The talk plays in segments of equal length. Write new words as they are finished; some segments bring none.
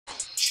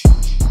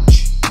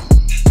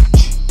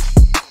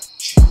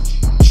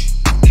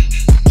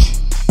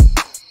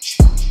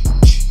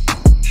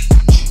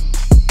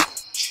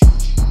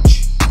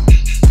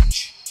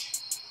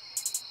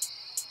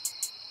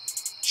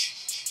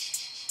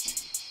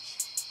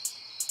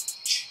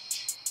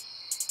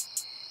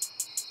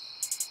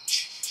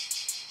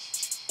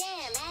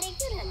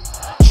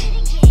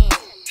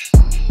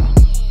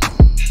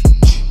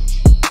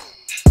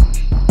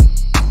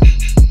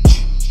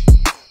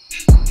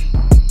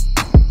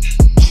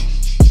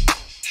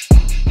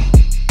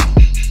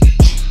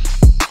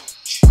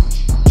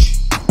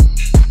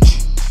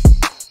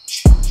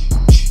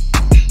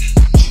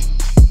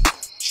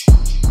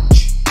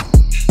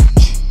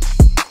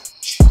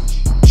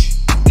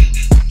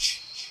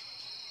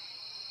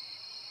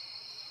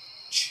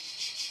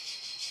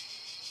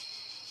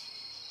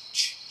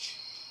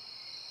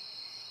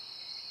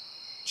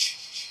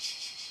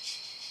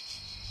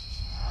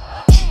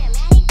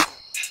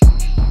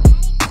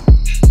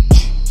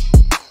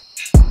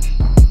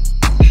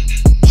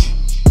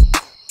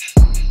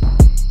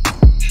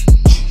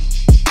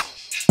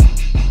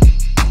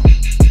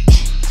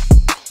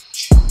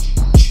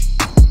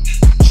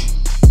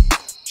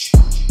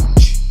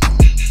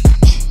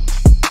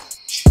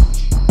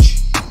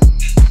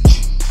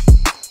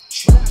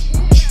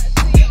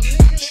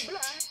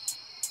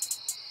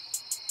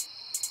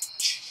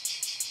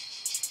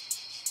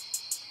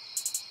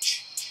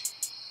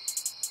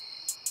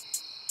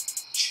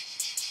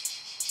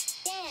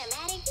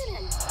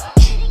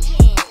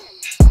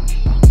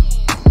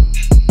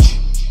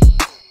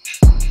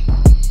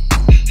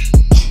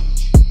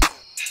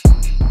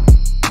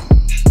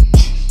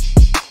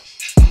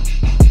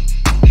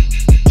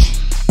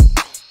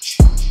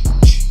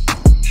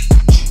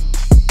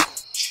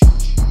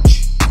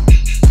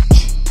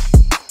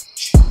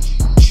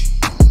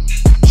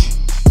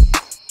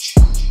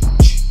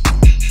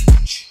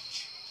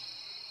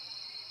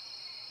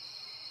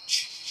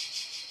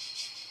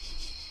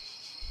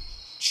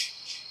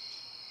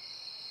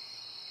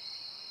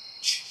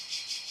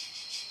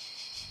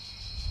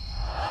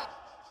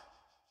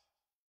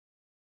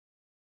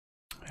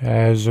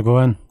How's it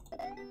going?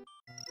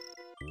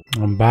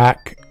 I'm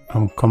back.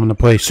 I'm coming to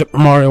play Super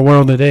Mario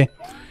World today.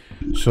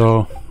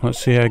 So let's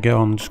see how I get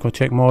on. Just go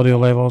check my audio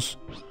levels.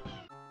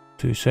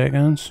 2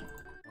 seconds.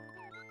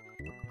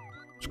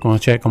 Just going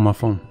to check on my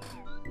phone.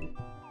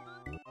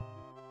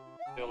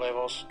 Audio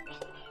levels.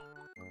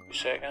 2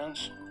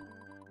 seconds.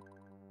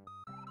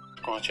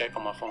 Just going to check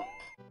on my phone.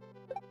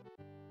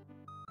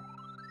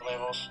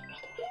 Levels.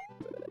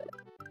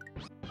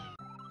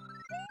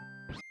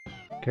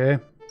 Okay.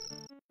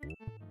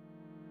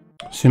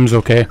 Seems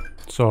okay.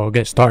 So I'll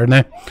get started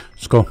now.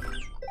 Let's go.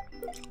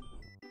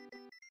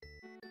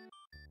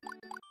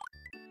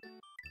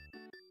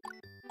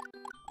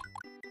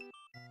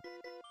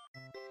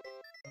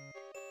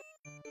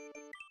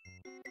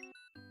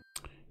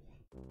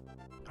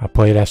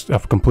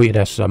 I've completed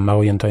this a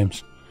million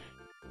times.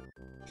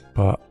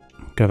 But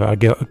I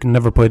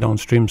never played it on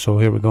stream, so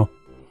here we go.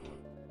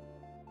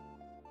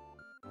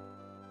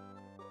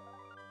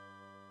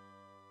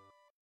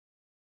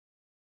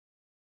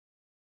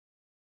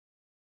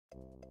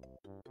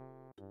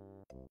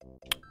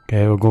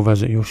 Okay, we'll go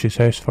visit Yoshi's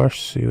house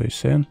first, see what he's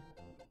saying.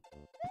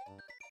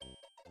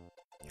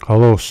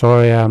 Hello,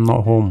 sorry I'm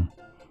not home,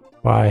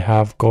 but I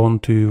have gone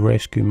to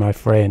rescue my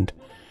friends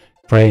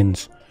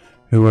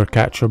who were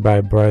captured by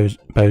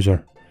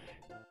Bowser.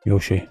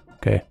 Yoshi,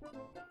 okay.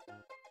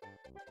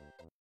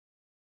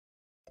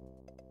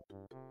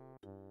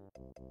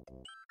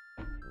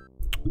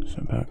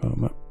 Sit back a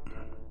little bit.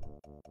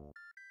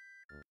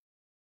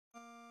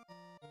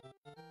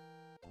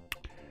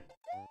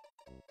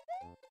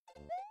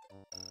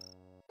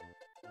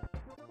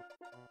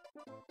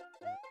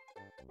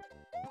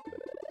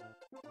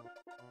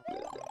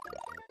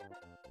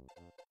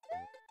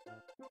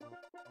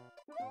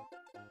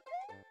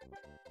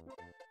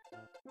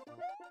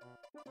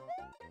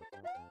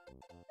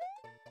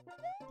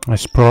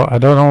 I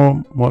don't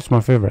know what's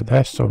my favourite,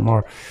 this or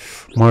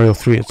Mario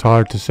 3. It's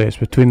hard to say, it's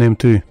between them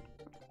two.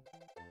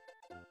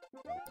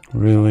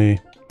 Really,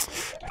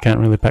 I can't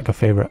really pick a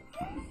favourite.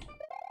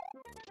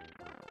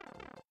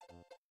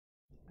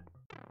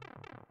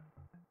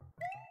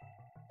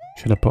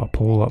 Should have put a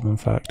poll up, in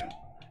fact.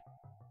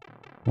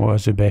 What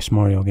is the best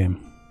Mario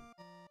game?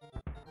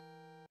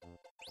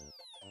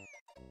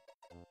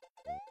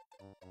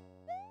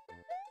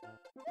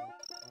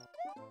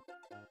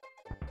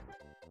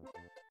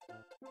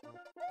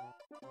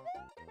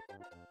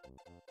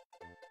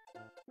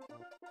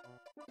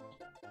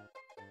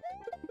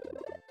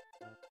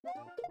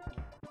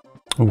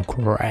 Oh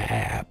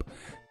crap,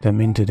 didn't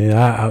mean to do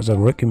that, that was a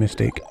rookie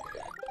mistake.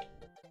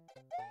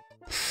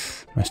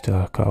 Missed it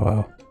like a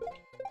while.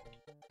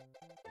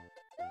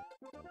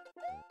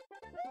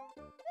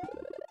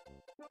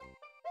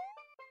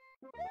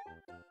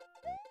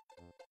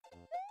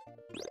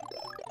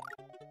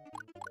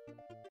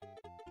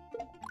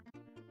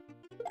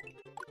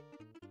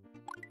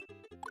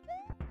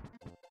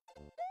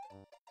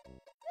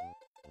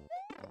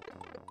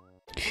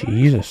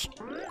 Jesus.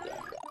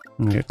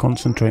 I'm gonna get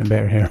concentrating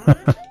better here.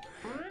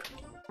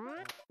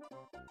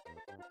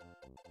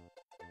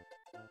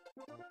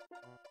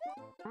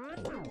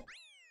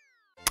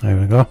 There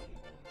we go.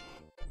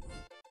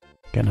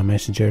 Getting a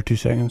message here, 2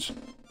 seconds.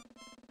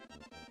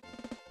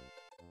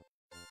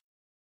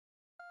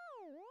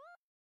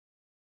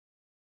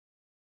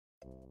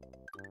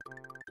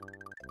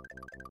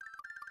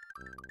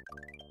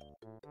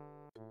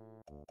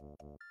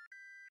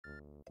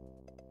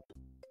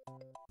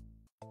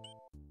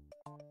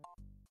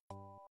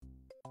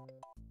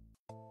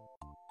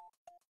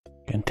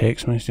 Getting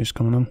text messages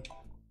coming in.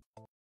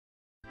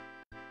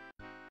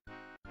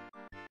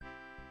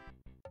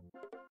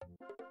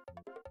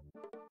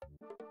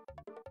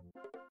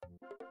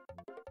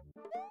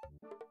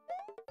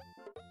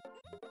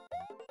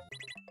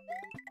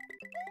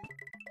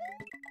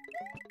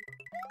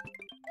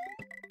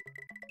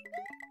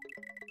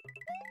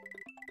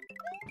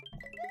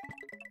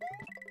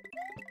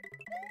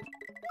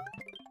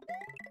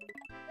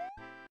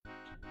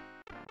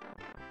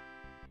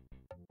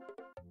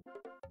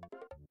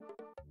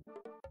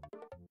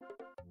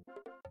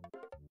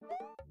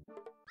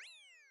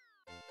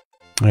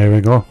 There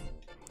we go.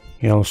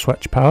 Yellow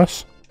Switch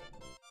Palace.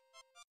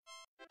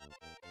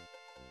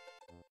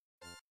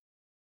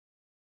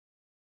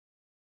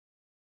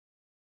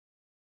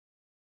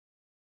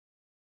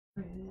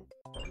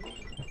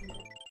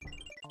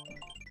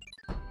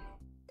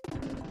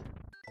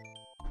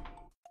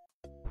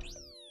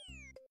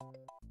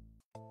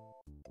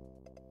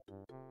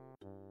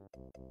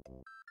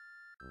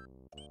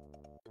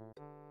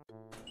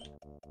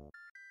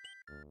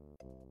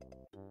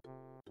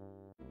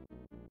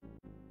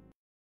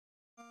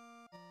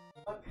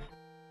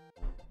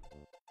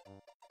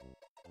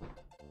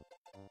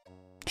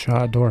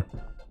 Shut a door.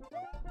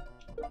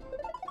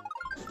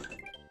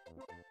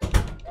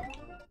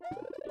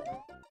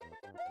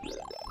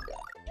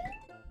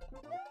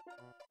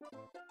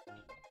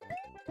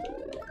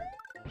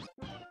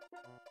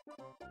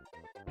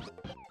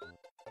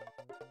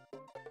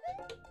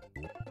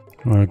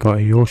 I got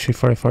a Yoshi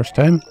for the first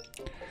time.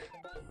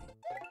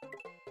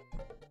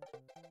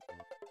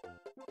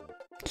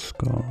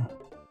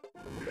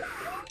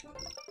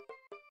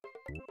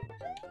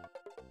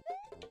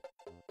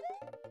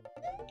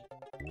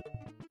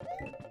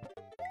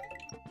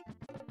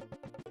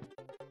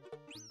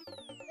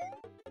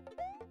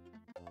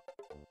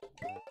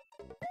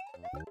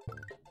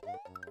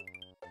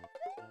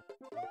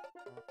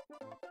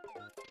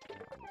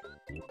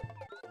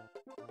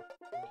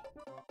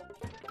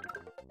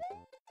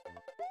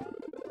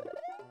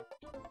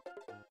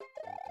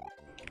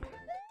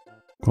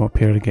 Go up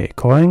here to get a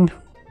coin.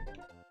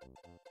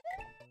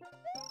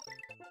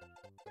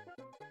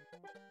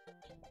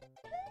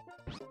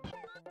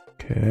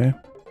 Okay.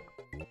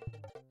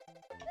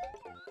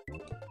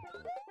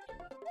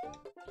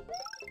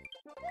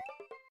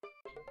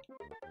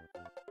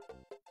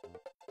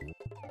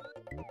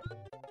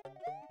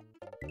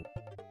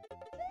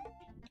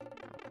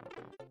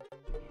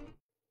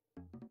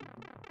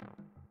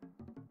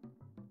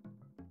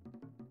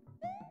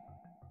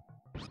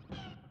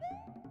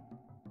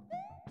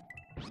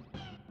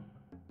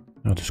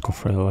 I'll just go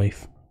for the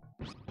life.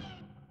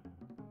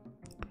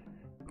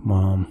 Come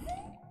on.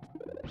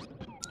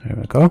 There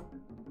we go.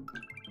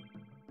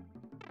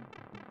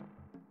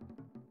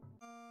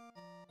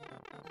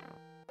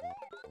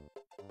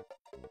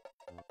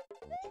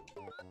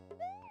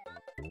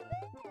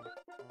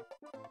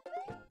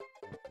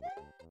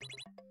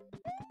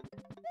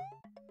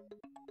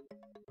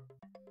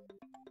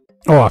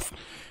 Oh,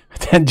 I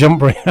didn't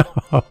jump right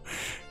up.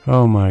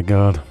 Oh my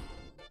god.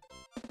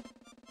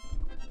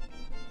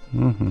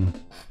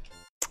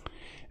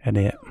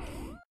 Idiot.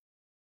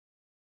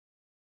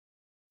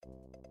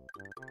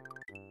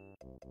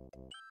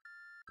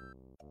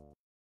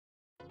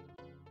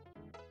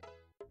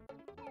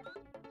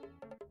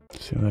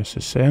 See what this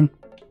is saying.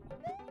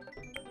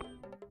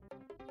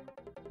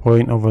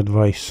 Point of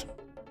advice.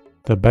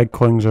 The big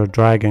coins are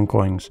dragon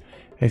coins.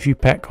 If you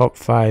pick up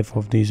 5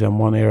 of these in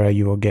one area,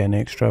 you will get an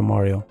extra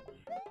Mario.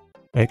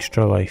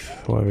 Extra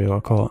life, whatever you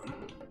want to call it.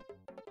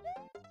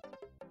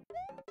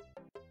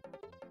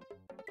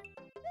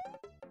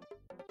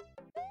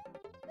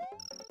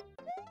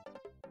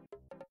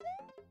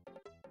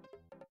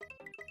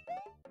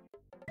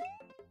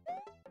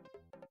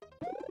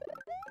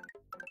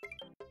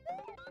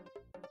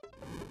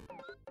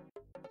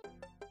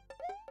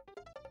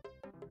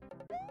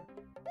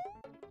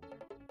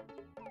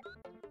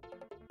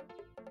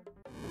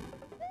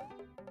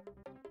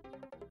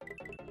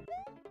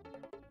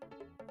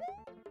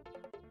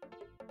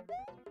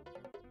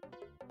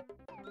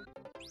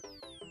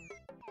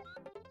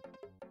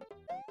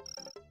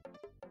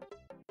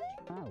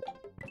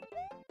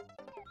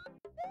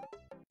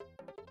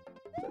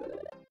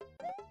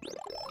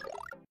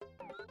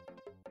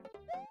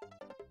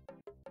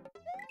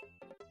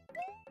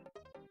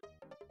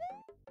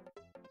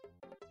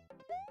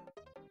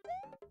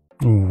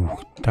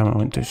 Oh, damn it, I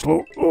went too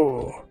slow.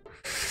 Oh,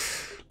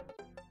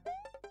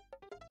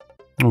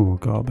 oh,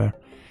 got up there.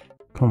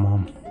 Come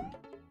on.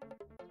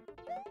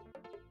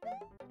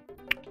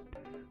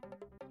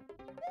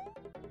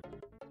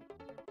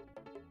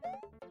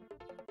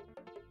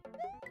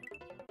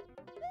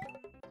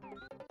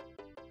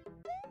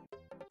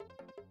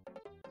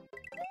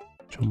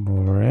 Jump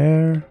over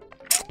there.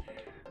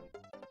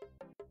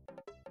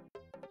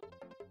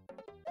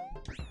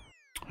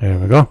 There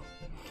we go.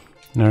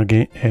 Now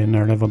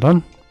our level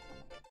done.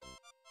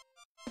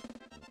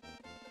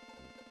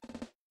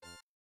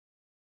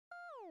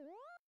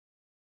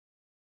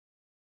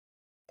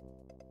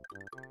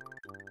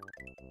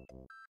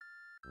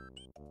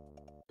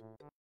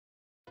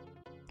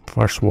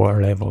 First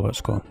water level,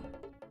 let's go.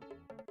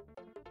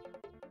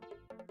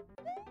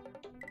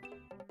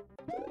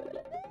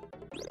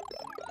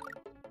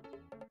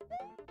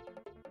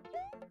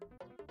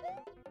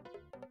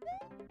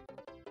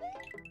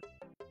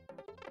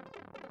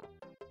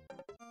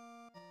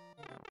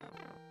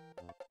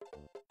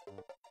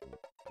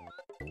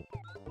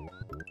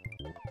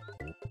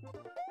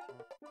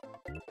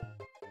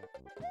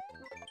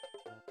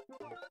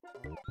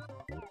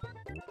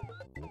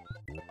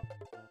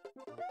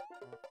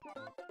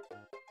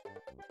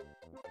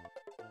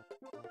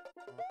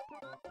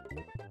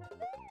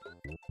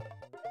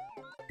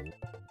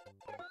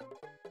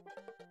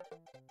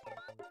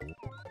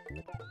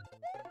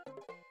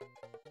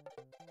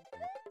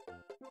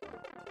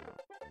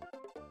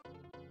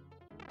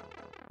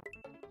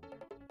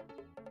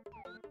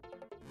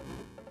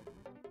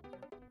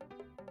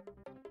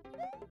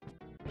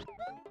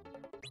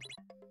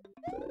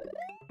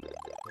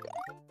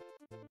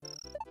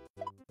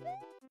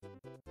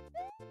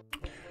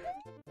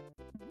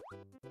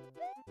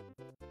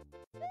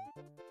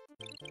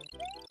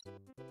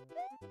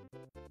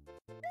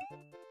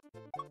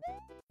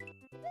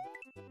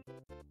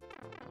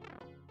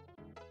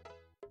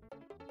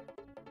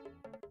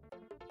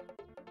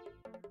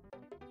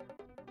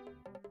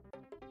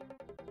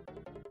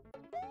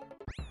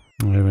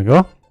 There we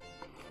go.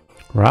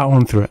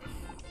 Rattling through it.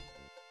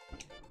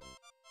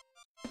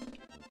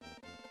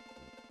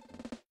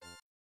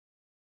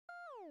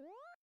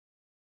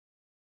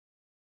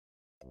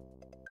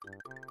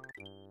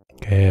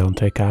 Okay, on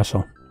to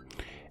castle.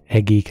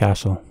 Eggy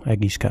Castle.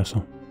 Eggy's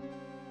Castle.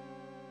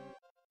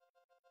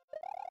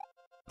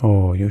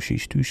 Oh,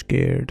 Yoshi's too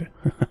scared.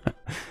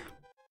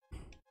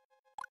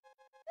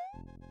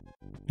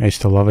 I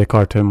used to love a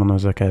cartoon when I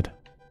was a kid.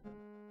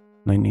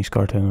 90s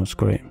cartoon was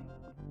great.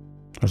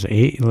 Or was it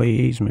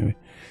late 80s maybe?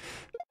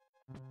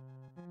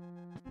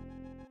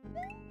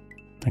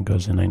 I think it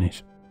was the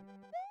 90s.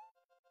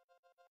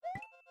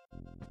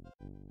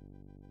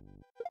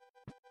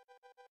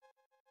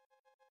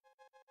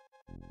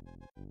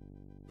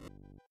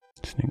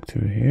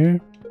 through here.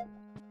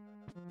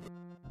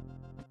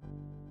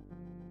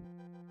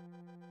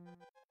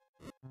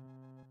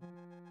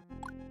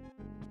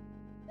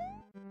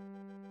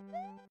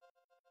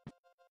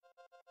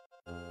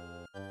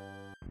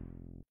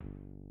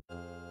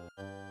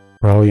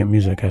 Brilliant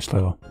music this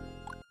level.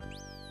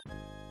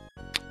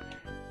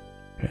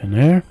 Get in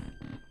there.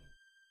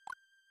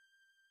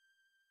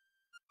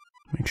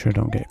 Make sure I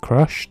don't get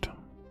crushed.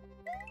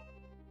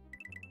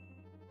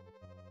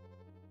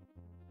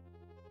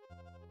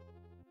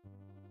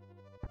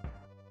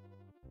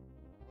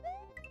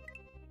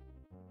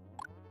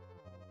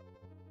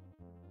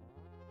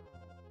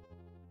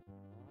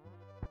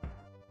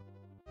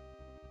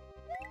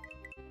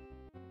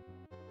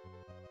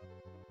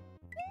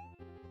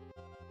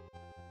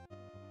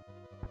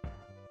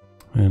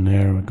 And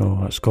there we go,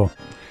 let's go.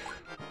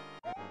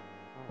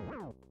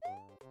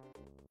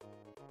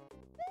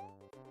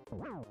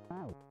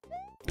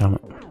 Damn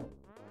it.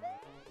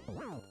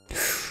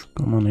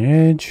 Come on the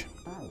edge.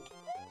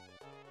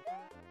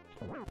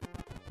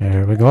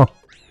 There we go.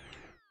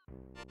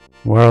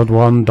 World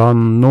 1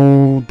 done,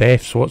 no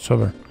deaths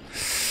whatsoever.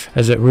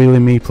 Is it really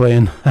me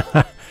playing?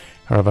 Or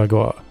have I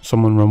got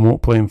someone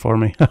remote playing for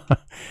me?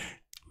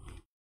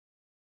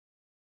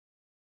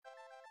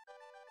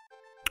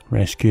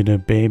 Rescue the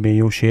baby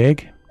Yoshi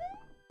egg.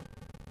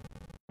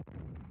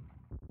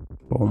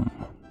 Boom.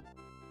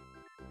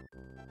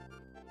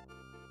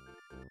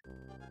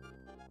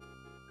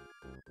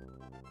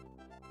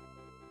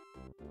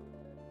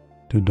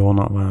 To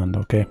Donut Land,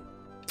 okay.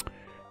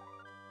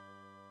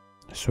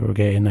 So we're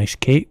getting a nice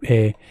cape,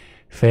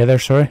 feather,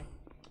 sorry.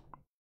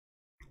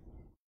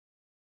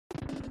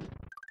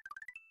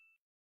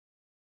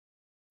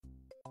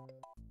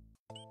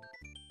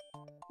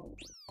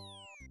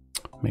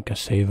 Make a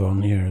save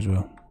on here as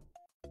well.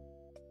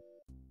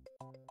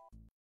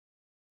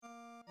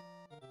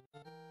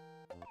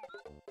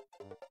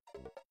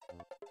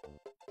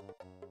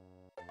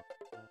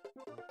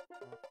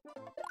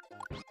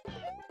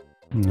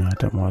 No, I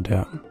don't want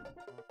that.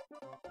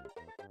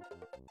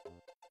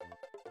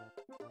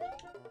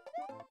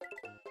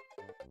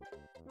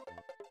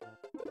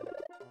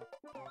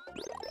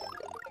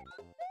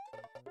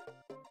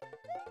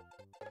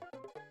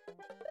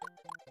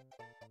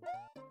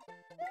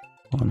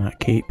 On that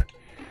cape.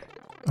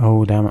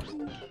 Oh, damn it.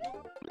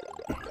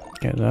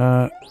 Get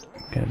that.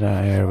 Get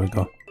that. There we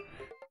go.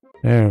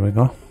 There we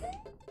go.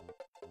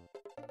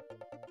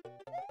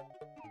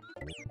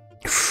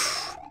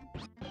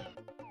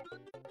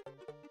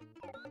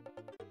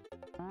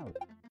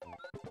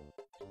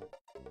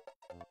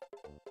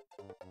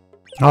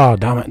 Oh,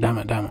 damn it, damn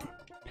it, damn it.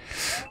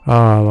 Oh,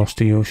 I lost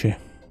to Yoshi.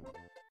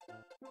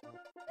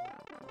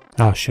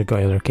 Ah, should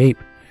got the other cape.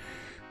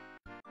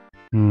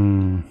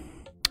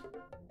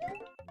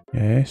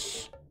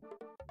 Yes.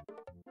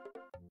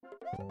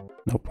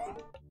 Nope.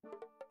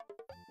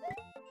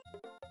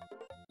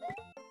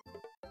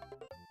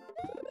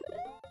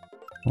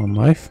 One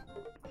life.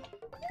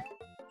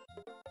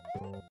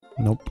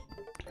 Nope.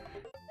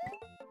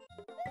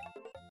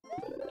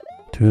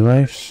 2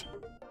 lives.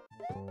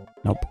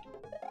 Nope.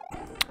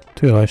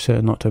 2 lives,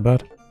 not too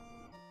bad.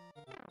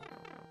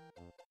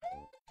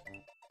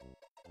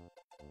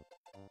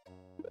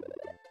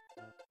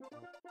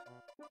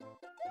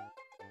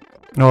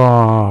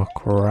 Oh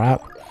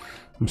crap.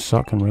 I'm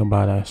sucking real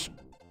badass.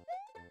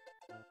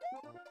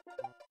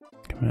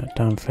 Give me that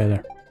damn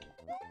feather.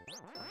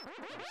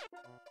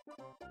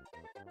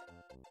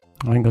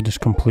 I think I'll just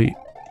complete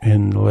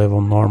in the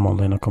level normal,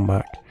 then I'll come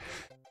back.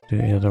 Do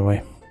it the other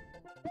way.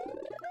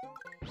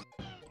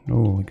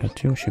 Oh, we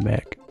got Yoshi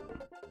back.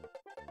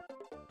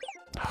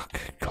 Oh,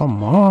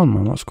 come on,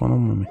 man, what's going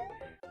on with me?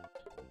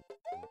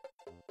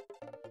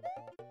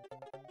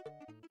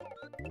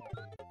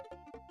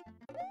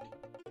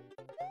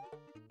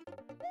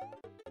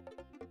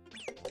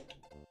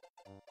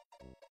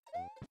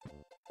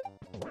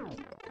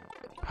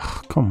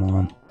 Oh, come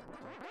on.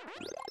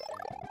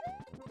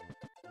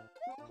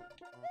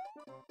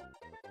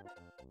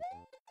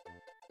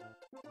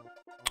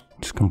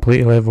 Just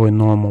complete a level in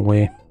normal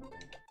way.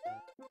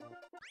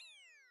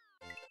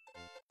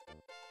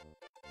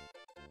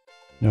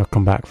 I'll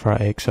come back for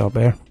that X up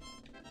there.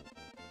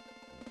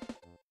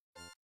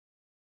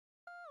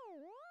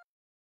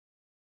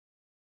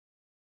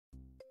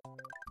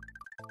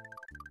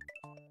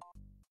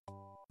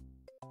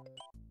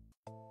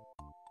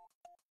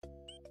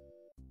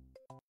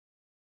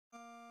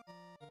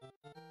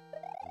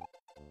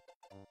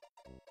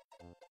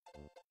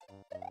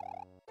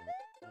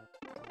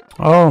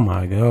 Oh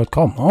my god,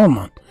 come on,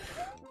 man.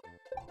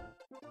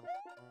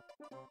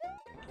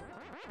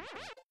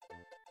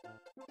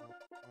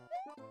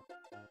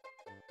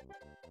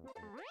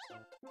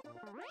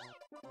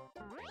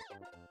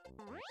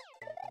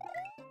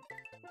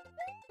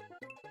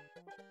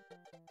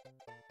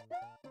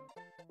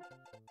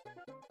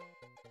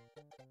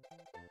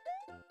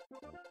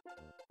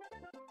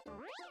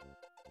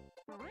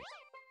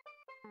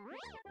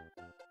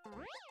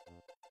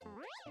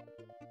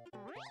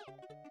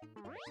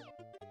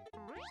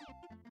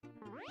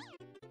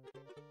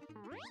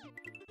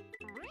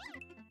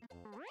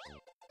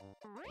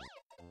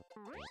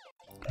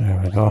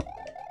 we go.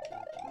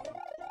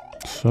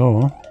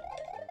 So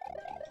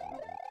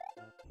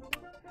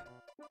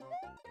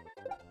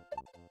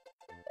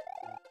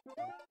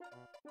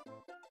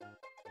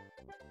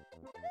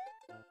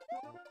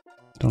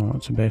don't know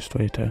what's the best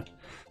way to...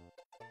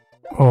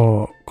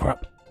 Oh,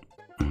 crap.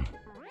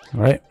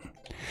 Right.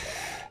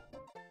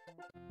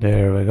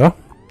 There we go.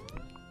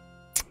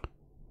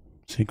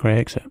 Secret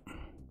exit.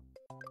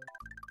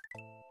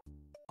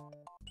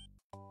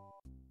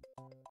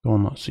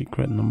 Donut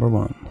secret number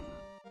 1.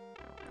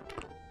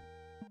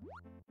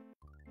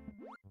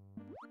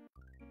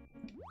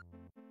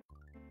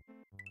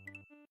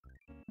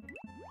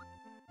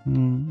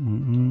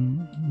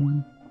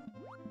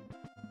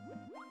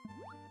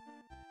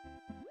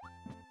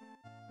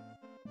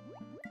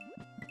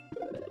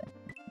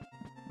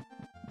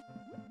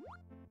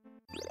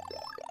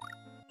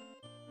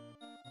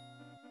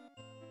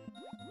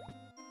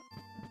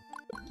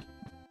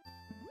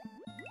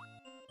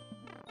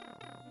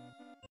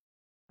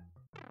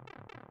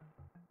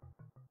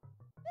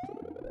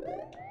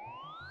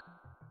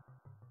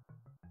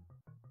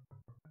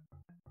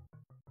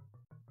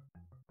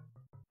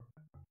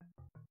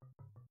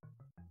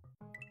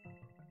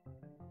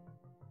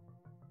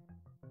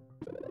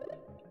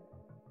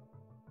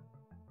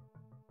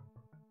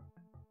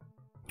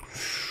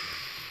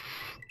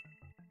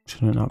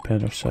 Shouldn't up the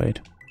other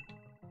side.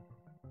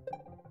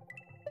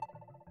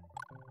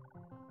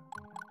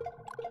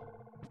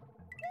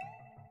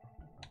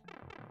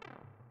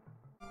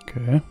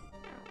 Okay.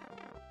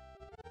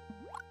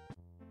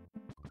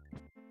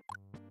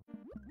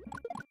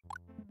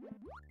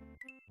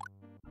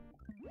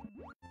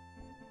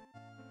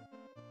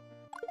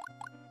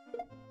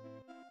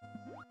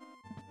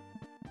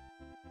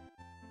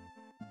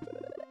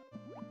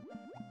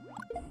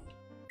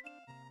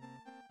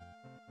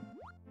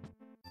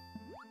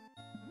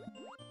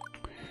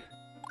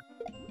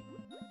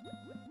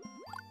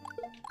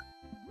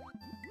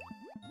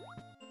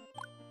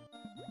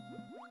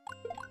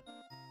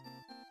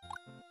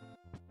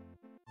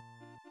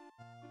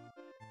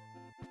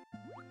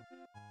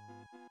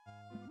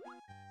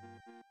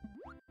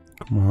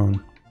 Come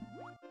on.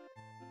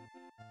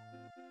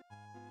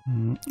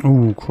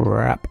 Oh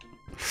crap.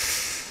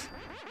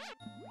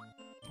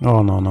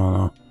 Oh no no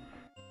no.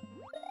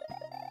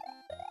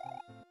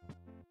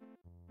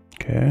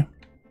 Okay.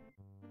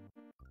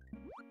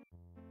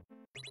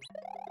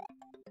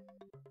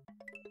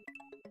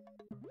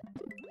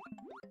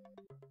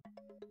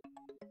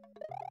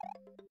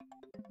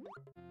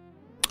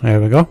 There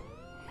we go.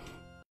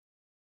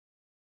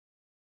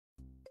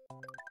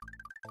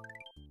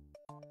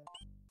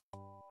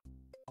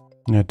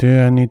 Now, do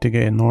I need to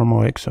get a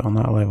normal exit on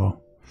that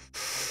level?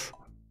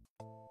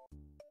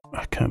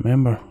 I can't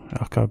remember.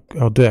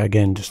 I'll do it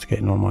again just to get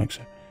a normal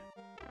exit.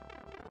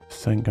 I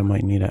think I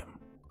might need it.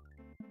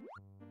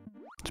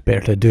 It's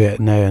better to do it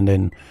now and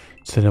then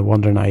instead of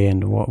wondering at the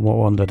end what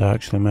one did I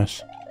actually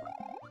miss.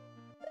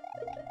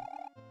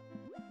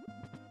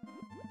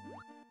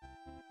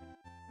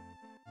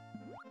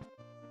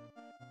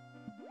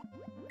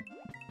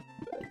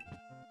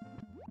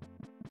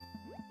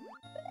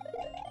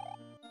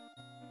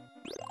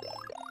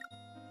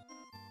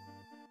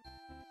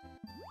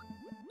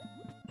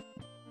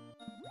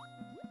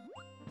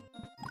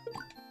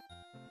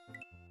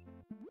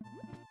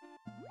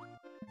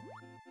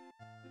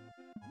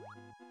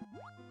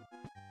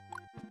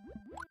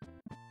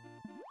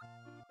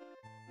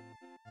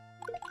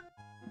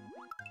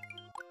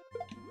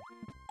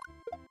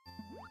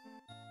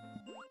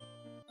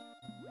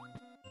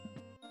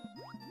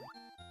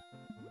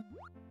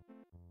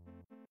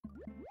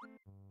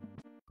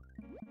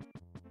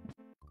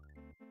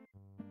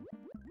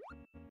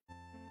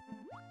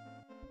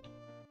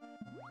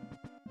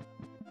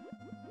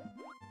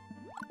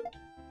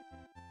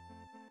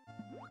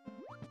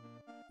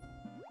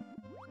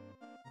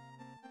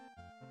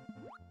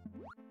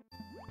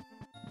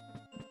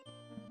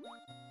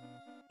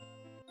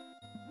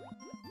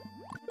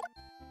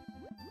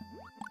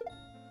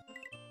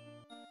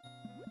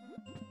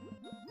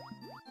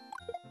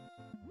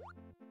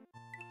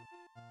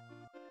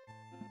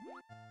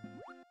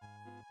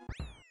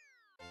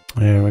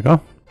 There we go.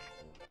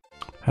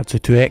 That's the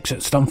 2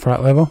 exits done for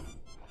that level.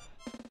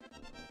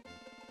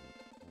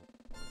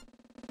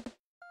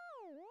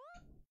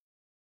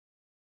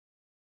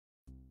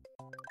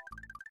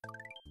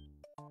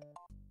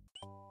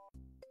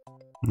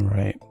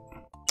 Right.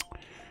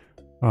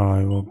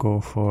 I will go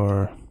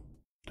for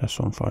this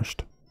one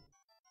first.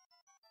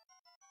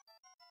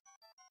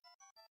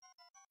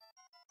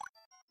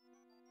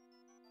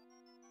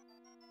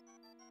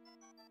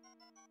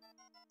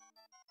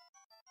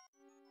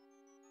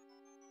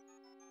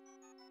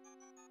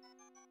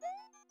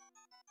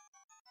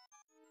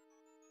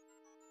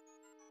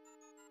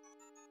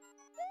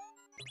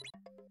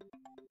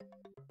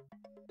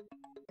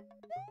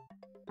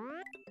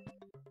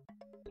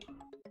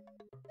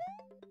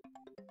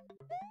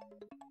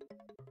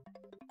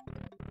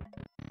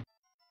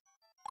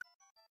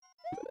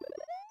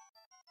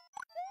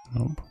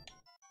 Nope.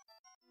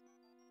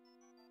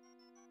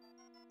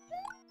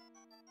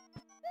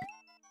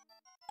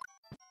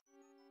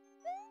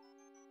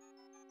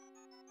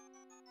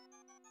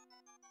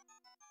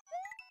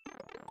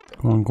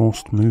 Come on,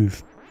 Ghost,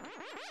 move.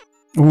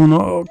 Oh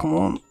no, come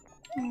on.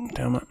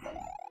 Damn it.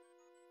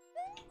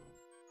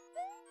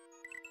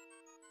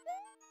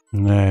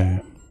 No.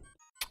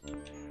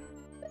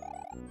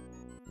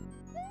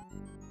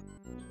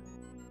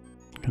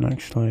 I can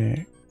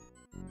actually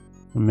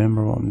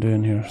remember what I'm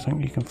doing here. I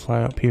think you can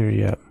fly up here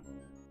yet.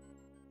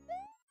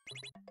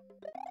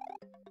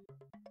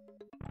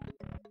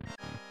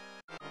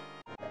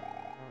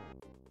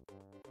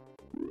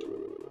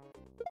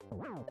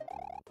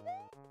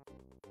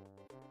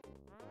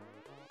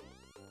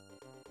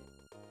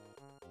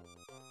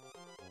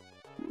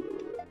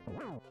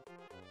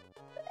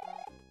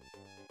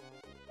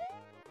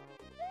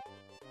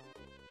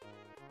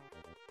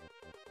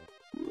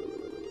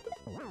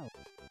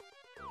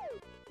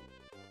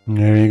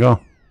 There you go.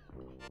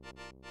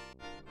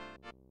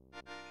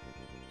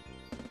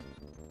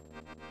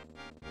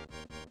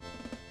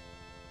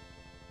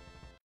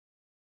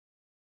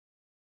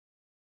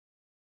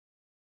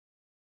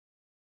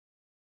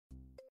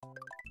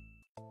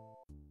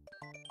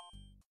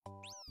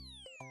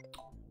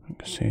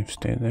 Save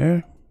state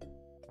there.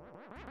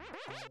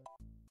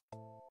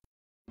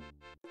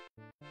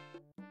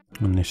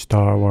 And the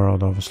star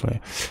world,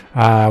 obviously.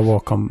 I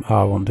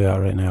won't do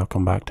that right now. I'll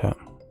come back to it.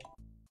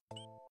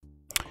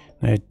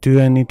 Now, do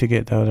I need to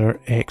get the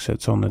other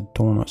exits on the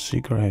donut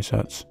secret house?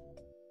 That's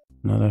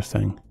another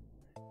thing.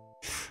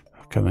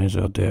 I might as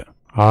well do it.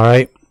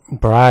 Alright,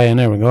 Brian,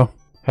 there we go.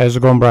 How's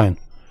it going, Brian?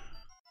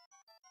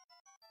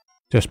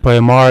 Just play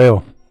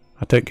Mario.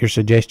 I took your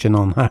suggestion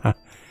on.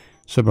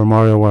 Super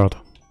Mario World.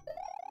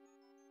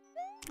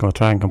 Gonna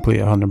try and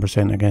complete it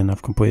 100% again.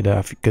 I've completed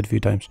it a good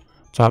few times.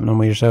 What's happening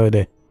with your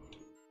Saturday?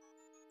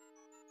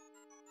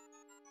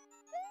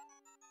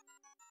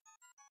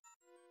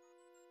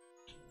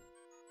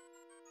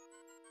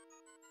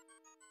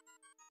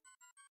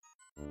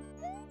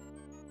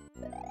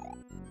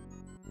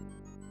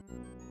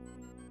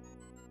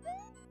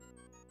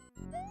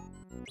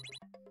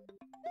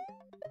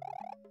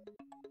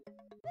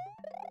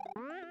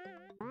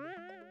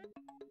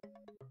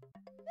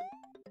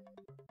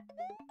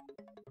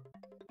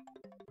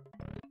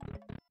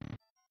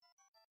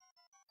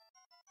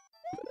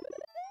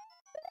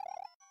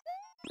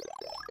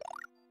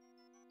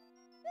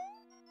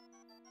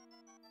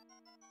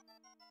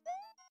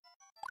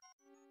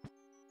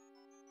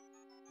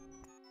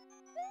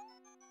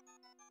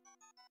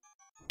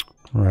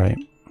 Right,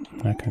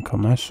 I can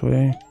come this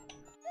way.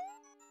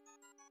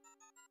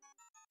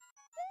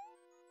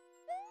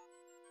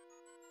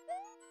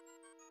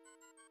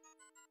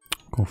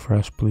 Go for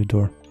this blue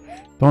door.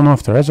 Don't know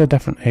if there is a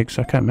different exit.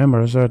 I can't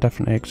remember. Is there a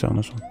different exit on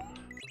this one?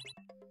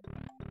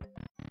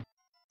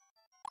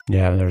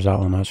 Yeah, there's that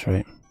one. That's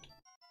right.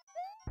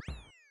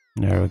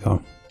 There we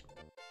go.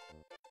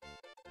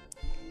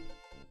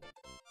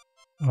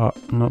 Oh,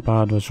 not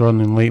bad. Was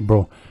running late,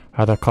 bro.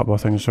 Had a couple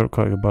of things sort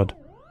of bud.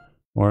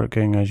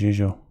 Working as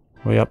usual.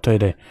 Way up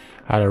today.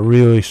 Had a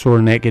really sore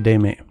neck day,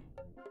 mate.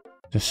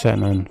 Just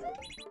sitting and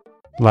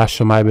lashed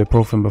some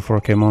ibuprofen before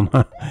I came on.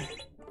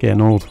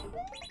 Getting old.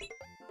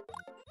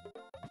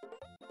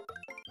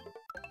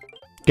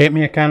 Get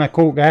me a can of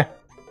Coke, eh?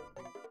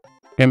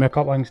 Get me a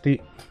couple things to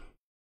eat.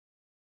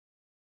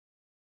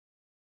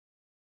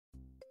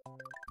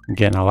 I'm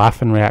getting a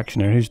laughing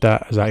reaction here. Who's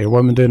that? Is that your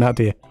woman doing that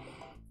to you?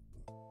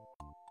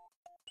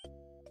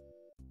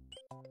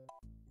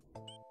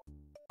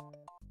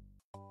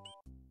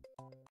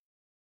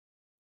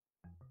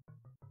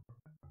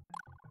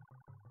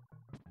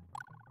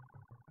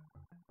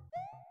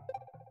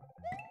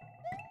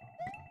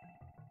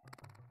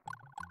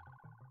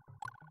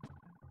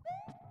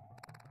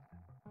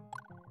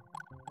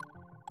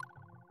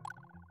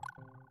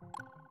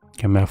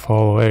 Give me a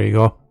follow. There you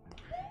go.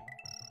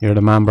 You're the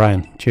man,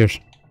 Brian.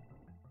 Cheers.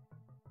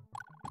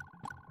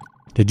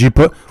 Did you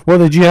put... What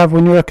did you have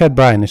when you were a kid,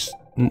 Brian? It's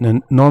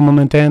normal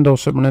Nintendo,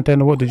 Super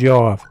Nintendo? What did you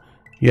all have?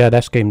 You had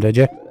this game, did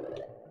you?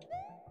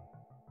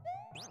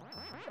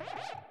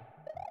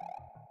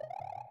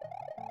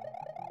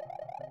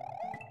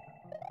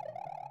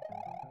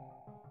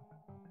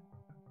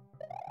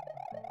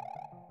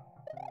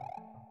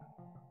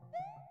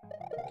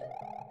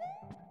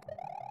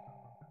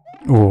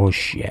 Oh,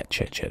 shit.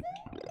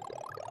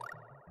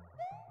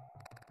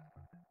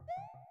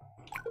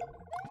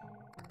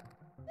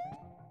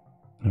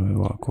 Now we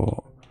want to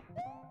go...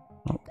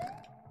 Oh,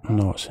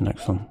 no, it's the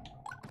next one.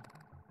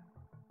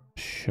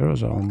 Sure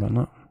it's that one, but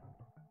not.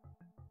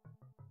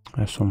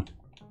 This one.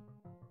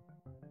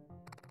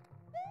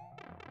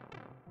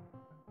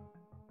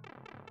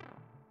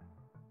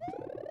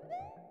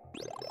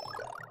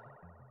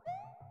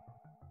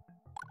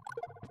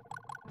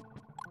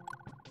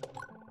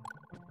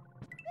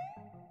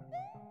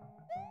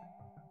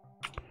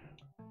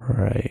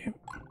 Right.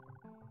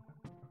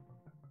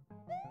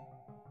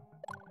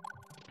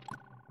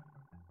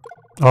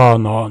 Oh,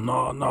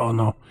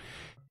 no.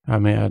 I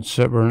mean, I had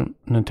Super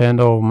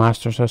Nintendo,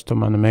 Master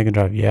System, and the Mega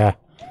Drive. Yeah,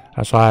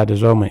 that's what I had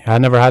as well, mate. I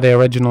never had the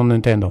original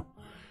Nintendo.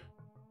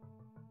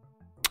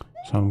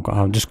 So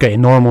I'm just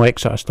getting normal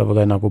exit stuff,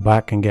 then I'll go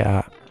back and get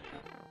that.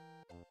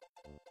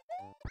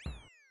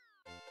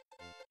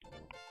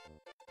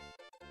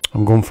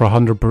 I'm going for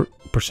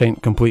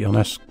 100% complete on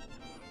this.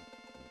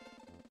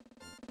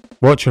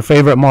 What's your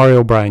favourite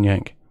Mario, Brian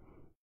Yank?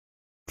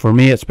 For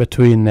me, it's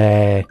between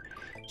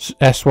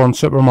S1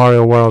 Super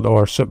Mario World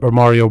or Super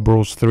Mario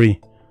Bros. 3.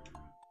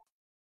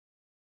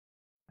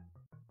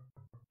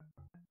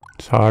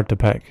 It's hard to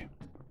pick.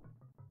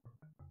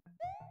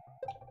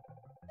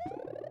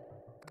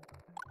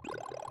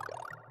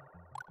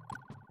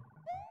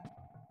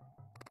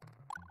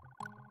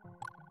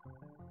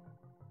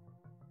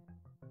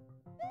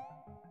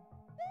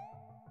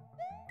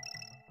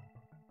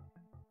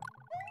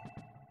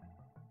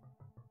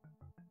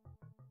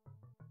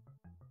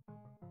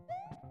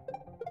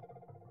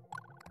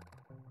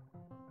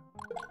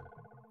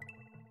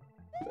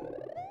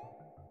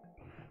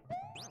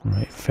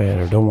 Right,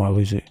 fair. I don't want to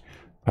lose it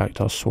back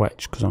to a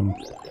switch because don't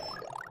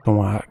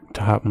want it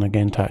to happen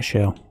again to that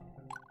shell.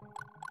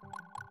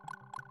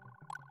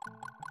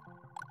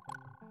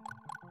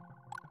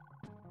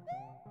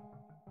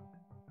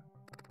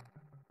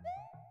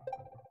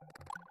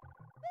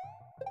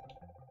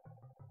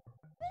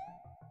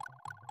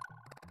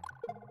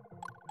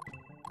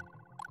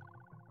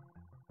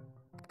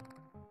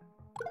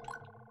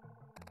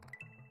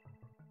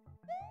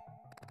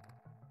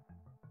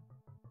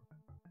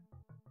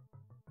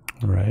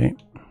 Right.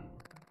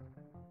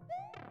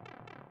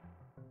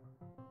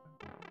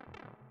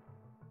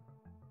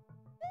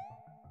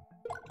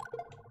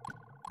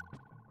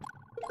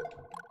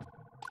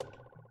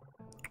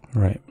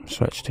 Right,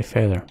 switch to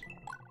feather.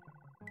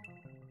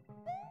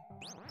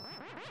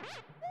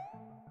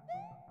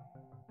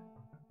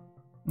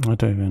 I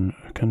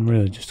can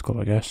really just go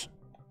like this.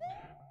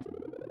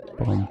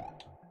 Boom.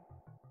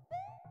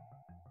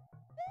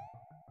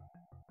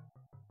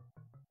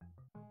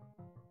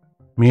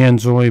 Me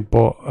and Zoe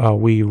bought a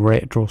wee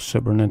retro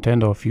Super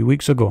Nintendo a few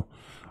weeks ago.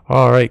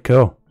 Alright,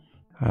 cool.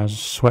 As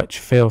Switch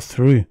fell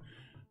through.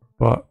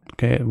 But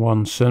get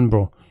one soon,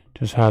 bro.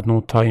 Just had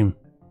no time.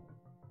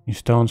 You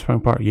still in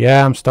Spring Park?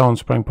 Yeah, I'm still in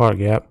Spring Park,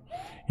 yep.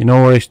 You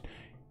know where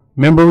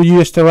remember where you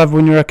used to live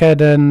when you were a kid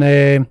in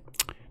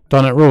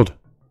Dunnet Road?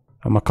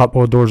 I'm a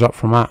couple of doors up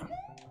from that.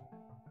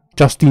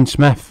 Justine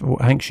Smith.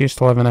 I think she used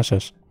to live in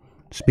this.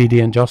 Speedy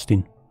and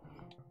Justine.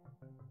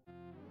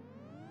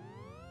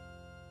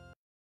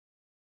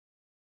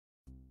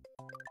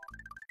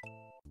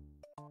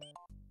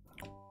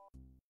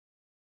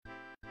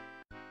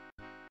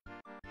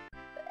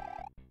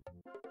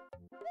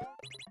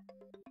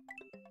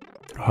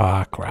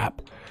 Ah,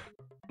 crap.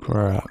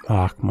 Crap.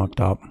 Ah,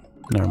 mucked up.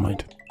 Never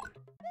mind.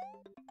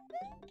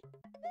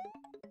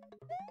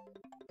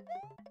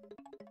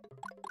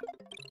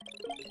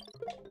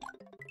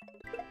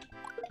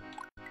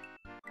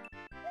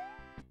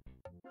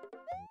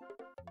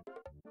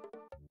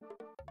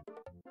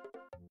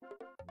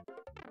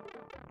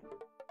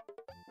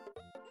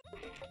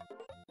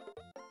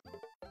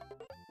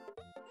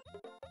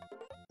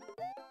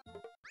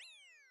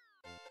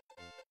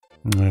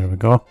 There we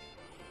go.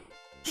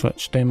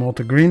 Switch demo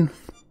to green.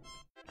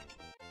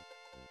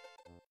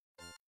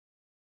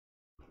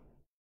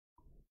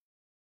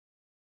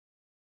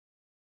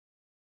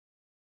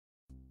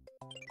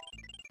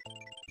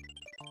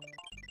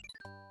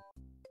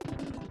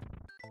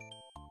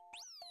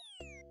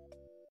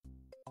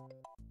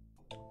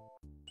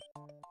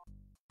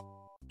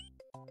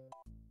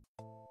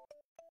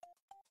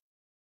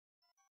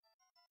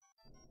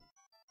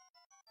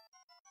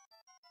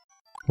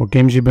 What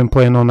games you been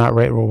playing on that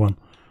retro one?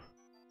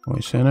 What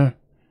you saying there?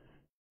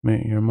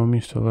 Mate, your mum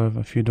used to live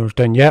a few doors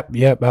down.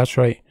 Yep, that's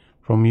right.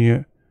 From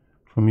you,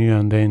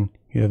 and then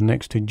you live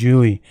next to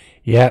Julie.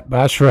 Yep,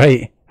 that's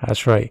right.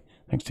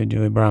 Next to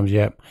Julie Brams.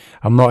 Yep.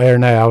 I'm not here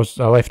now.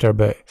 I left her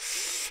about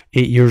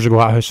 8 years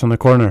ago at a house on the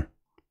corner.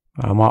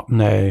 I'm up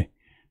now,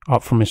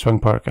 up from my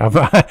swing park. I've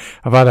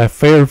had a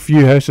fair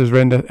few houses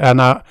around it, and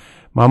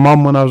my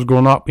mum, when I was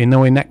growing up,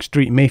 next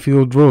street,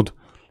 Mayfield Road.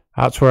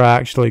 That's where I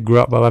actually grew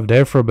up. I lived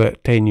there for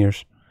about 10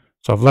 years.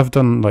 So I've lived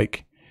in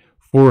like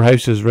 4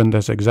 houses around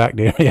this exact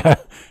area.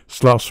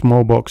 It's a little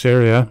small box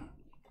area.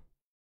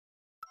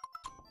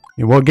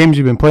 Yeah, what games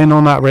you been playing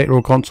on that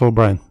retro console,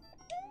 Brian?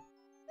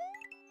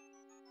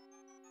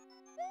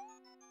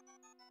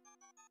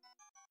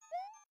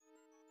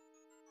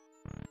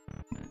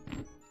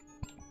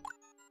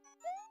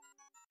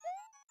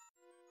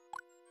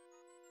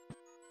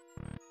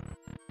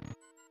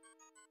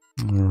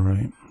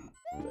 Alright.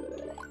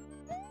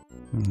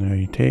 Now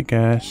you take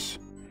S.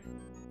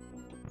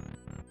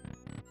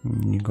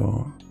 And you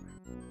go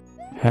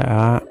hit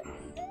that.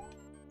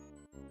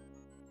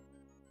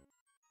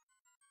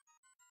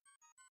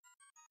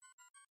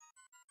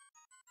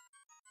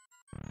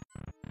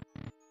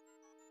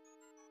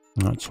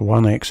 That's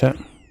one exit.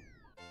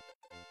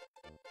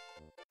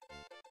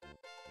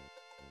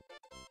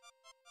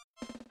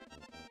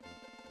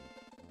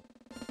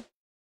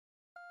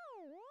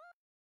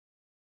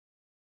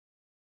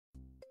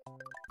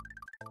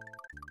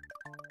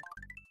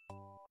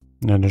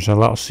 Now there's a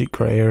little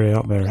secret area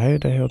up there. How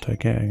the hell do I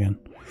get again?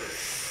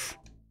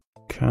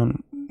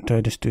 Do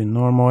I just do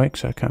normal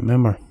exit? I can't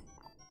remember.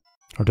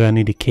 Or do I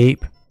need a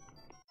cape?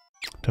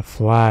 To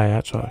fly,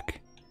 that's what I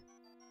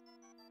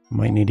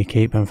might need a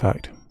cape, in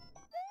fact.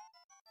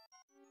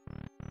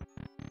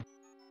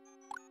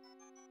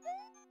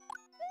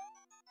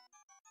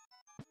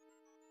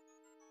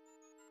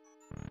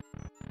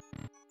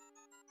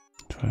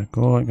 So I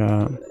go like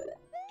that.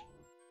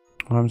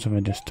 What happens if I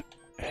just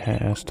hit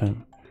this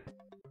time?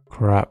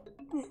 Crap.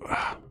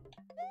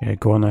 Yeah,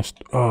 go on this.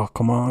 Oh,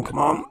 come on, come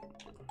on.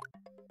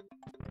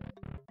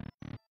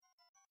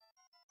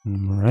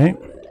 Right.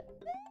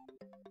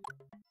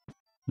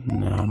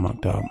 Nah, I'm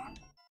mucked up.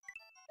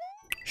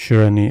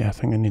 Sure, I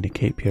think I need a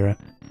cape here.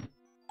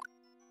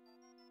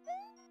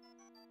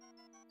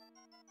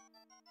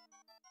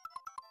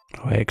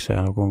 I'll exit,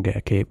 I'll go and get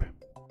a cape.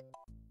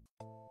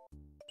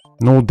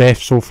 No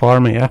deaths so far,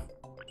 mate, yeah?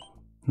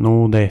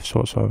 No deaths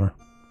whatsoever.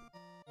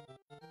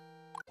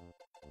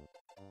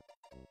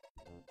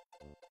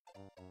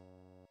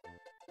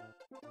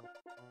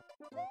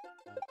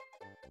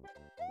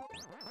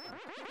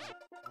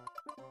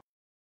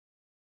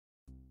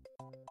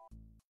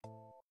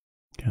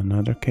 Get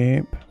another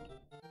cape.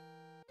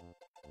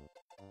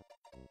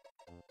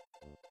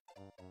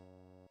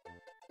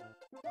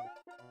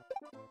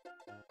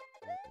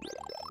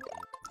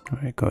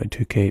 Alright, got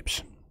 2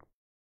 capes.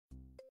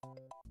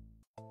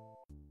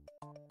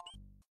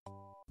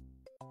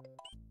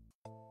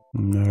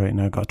 Alright,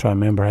 now I've got to try and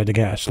remember how to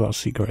get this little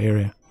secret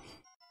area.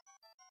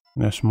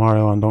 This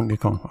Mario and Donkey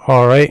Kong.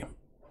 Alright.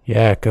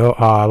 Yeah, cool.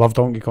 I love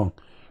Donkey Kong.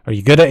 Are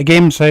you good at the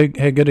games? How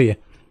good are you?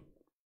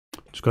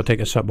 Just gotta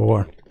take a sip of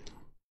water.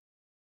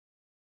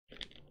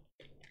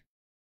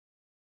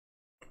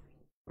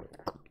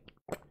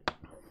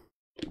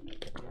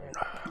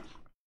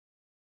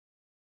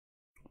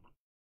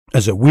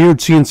 Is it weird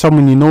seeing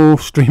someone you know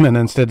streaming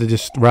instead of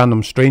just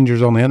random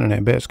strangers on the internet?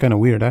 I bet it's kind of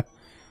weird, eh?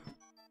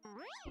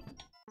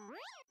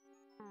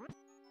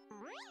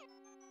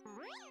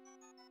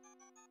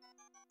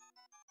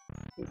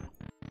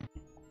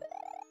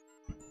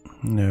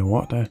 No,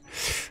 what the...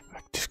 I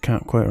just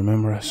can't quite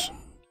remember this.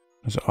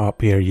 Is it up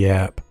here?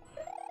 Yep.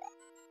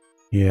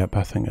 Yep,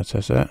 I think that's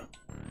it.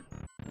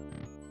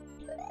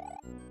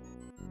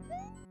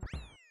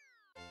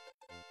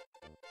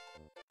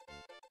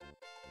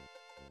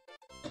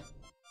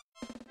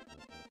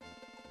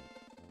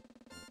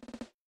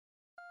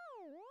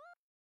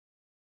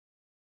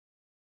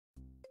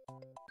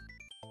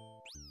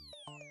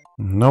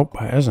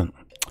 Nope, it isn't.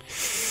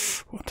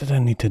 What did I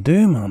need to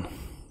do, man?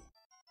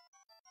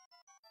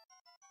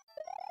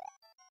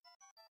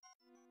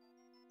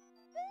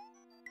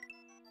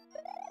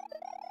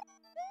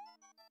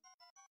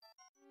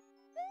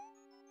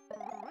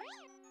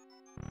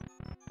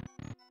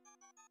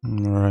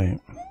 Right.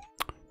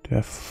 Do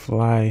I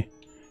fly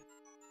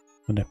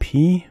with a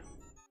P?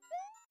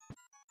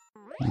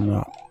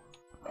 No.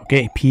 I'll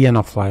get a P and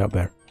I'll fly up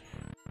there.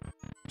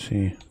 Let's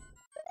see.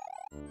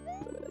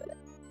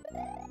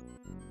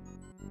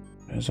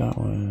 Is that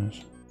what it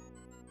is?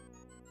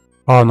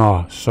 Oh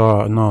no,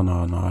 so no,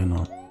 I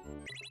know.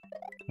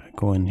 I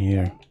go in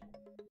here.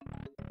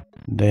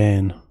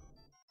 Then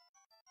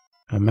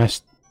I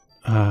missed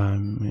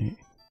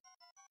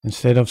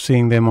instead of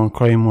seeing them on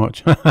Crime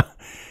Watch.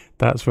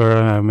 That's where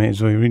I might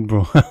as well read,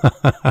 bro.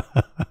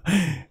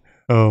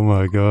 Oh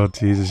my god,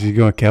 Jesus, she's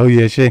gonna kill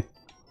you, is she?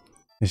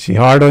 Is she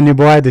hard on you,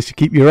 boy? Does she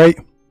keep you right?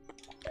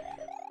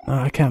 No,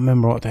 I can't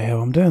remember what the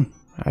hell I'm doing.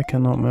 I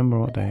cannot remember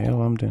what the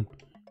hell I'm doing.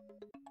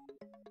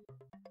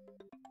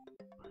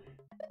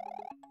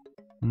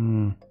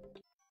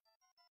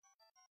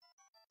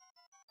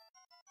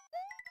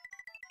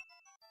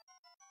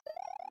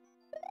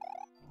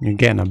 You're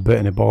getting a bit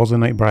in the balls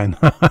tonight, Brian.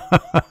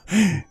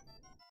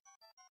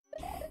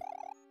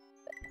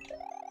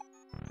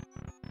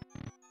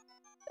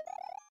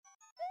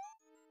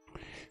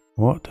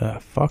 What the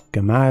fuck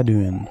am I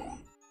doing?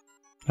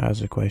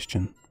 That's the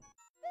question.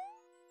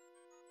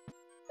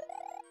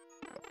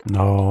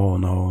 No.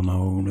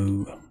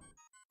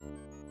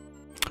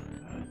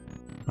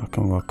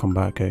 I'll come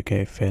back out,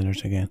 get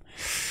feathers again.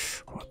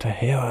 What the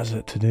hell is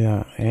it to do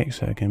that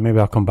exit again? Maybe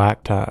I'll come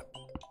back to it.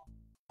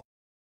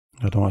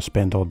 I don't want to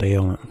spend all day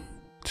on it.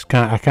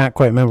 I can't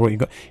quite remember what you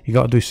got. You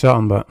got to do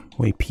something, but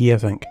wait, P, I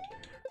think.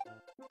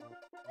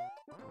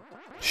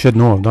 Should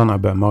know. I've done it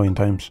about 1,000,000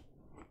 times.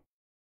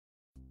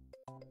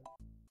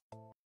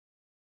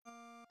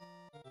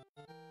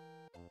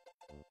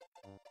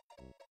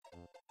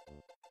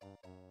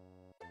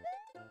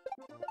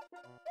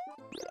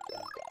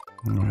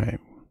 Alright.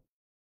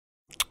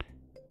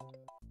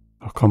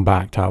 I'll come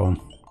back to that one.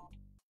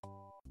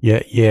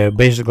 Yeah,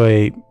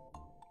 basically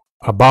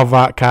above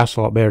that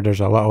castle up there, there's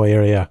a little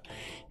area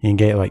you can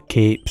get like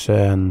capes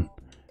and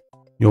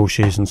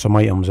Yoshis and some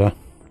items, eh?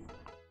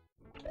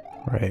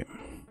 Right.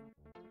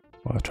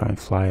 Well, I'll try and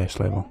fly this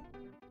level.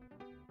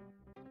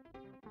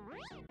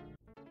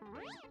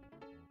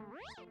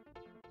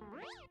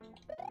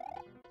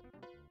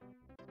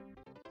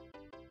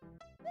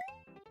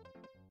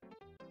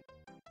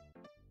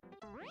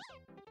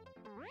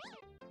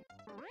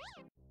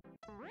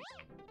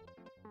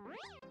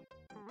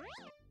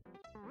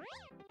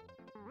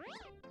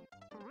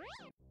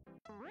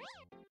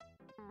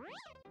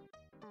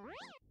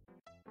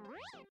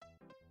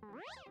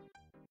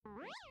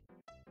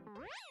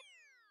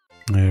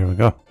 There we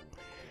go.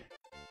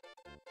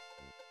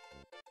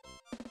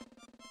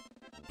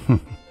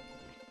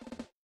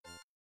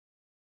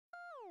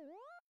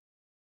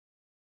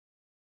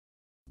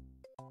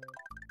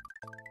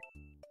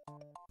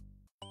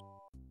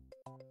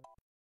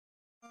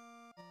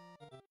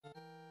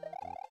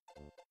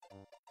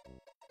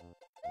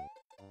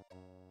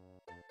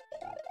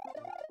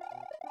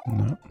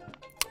 No.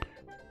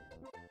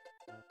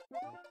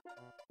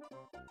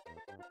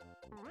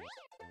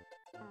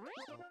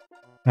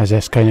 Is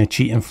this kind of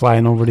cheating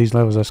flying over these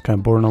levels? That's kind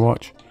of boring to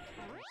watch.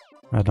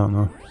 I don't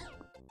know.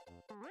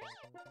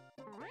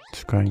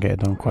 Just try and get it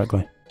done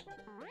quickly.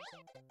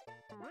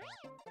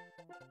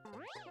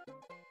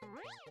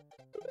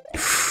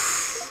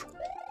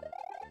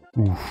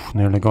 Oof,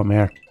 nearly got me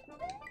there.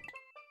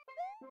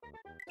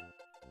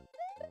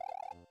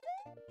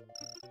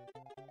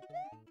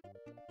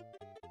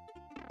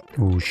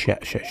 Oh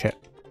shit, shit, shit.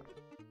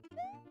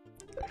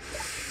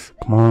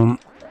 Come on.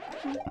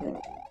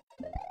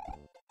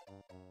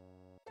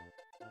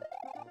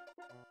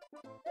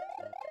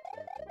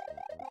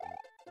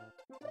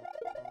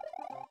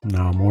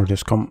 No, more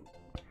just come.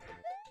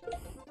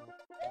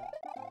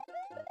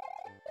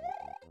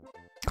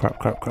 Crap,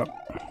 crap, crap.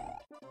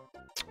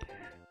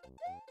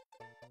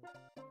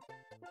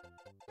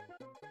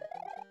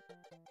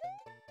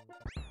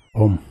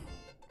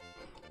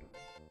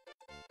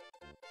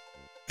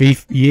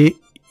 Thief,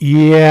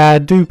 yeah, I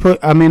do play.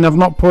 I mean, I've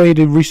not played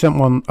a recent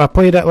one. I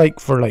played it like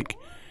for like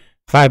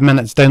 5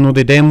 minutes, download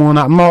the demo, and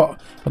I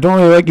don't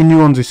really like the new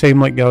ones the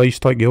same like I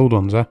used to like the old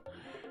ones, I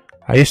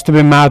used to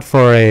be mad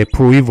for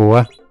Pro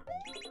Evo,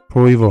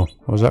 Pro Evo.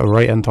 I was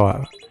right into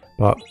it,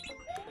 but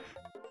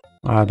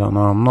I don't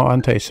know. I'm not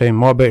into it the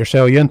same. What about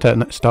yourself? You into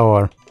it still,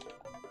 or?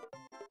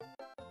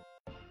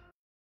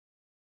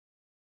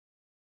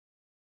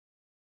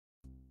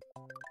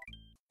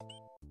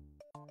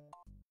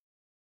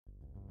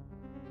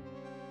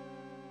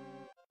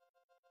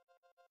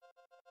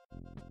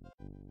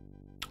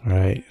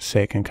 Right,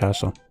 second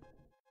castle.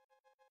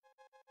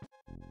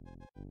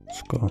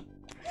 Let's go.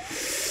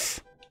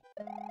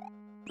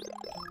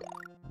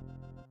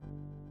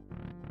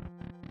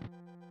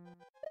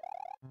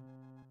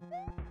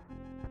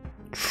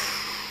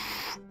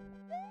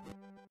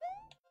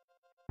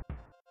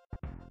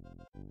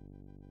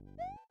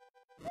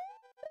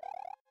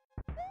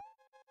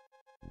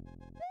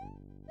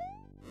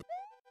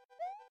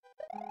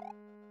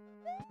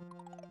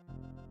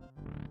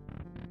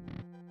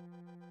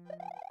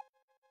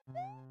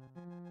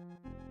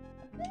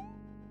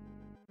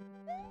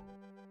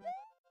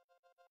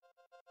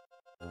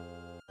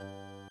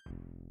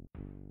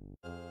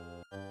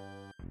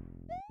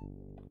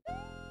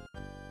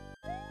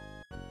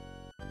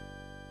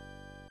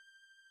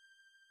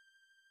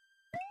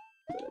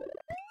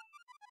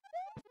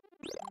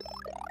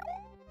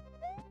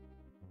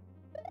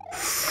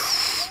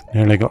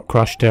 Nearly got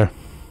crushed there.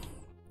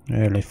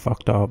 Nearly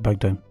fucked it up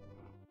big time.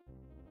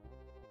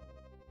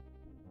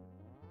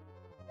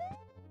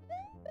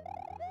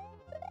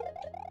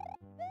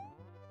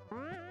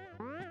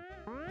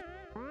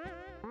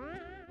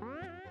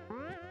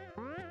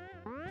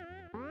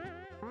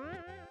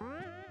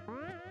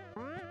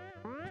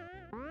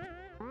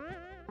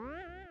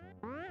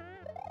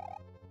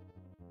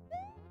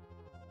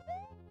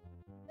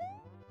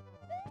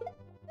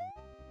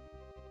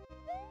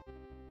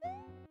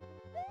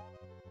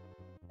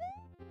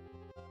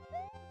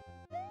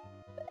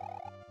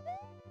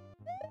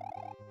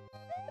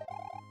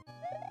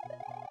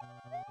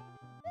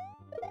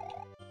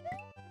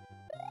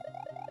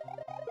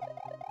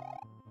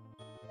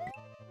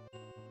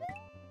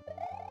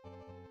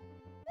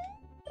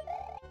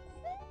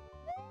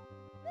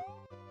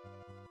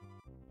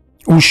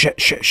 Oh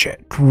shit, shit,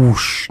 shit.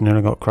 Whoosh,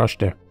 nearly got crushed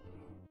there.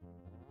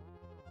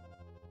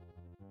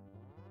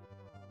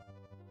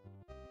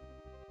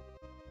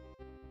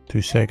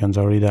 Two seconds,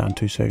 I'll read that in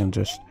 2 seconds,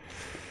 just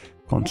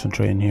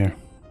concentrating here.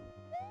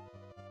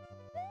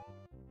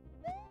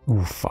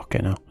 Oh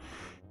fucking hell.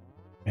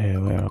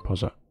 Where up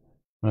was it?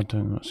 I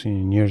don't not seen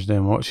in years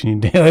then watching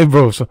you daily,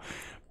 bro. So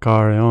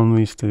carry on, we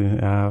used to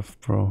have,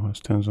 bro.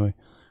 That's times like.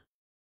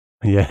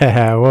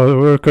 Yeah, well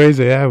we were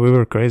crazy, yeah, we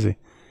were crazy.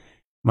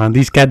 Man,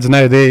 these kids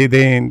now, they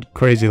ain't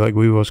crazy like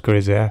we was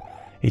crazy, yeah.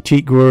 A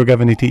cheat we were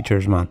giving the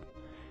teachers, man.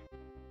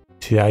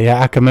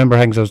 Yeah, I can remember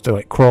things I was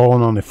like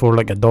crawling on the floor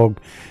like a dog,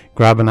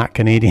 grabbing that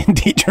Canadian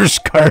teacher's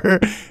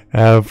skirt.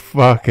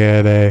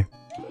 Fucking,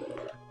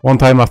 one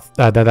time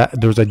I did it,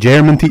 there was a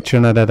German teacher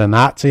and I did a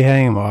Nazi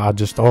thing. Well, I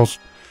just, all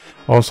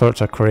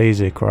sorts of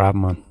crazy crap,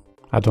 man.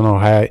 I don't know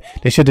how,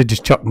 they should have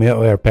just chucked me out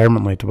there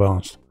permanently, to be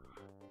honest.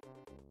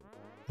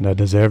 And I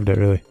deserved it,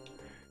 really.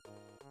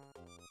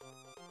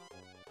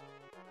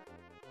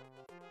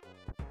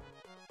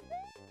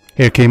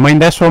 Here, can you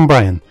mind this one,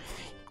 Brian?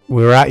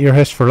 We were at your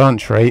house for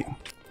lunch, right?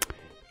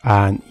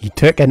 And you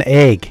took an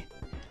egg,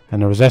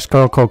 and there was this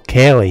girl called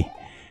Kelly,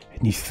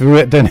 and you threw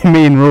it down the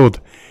main road,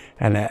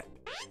 and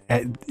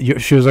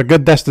she was a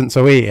good distance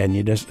away, and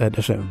it just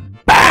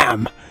went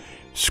BAM!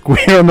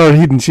 square on her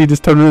head and she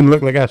just turned around and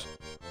looked like this.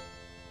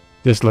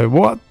 Just like,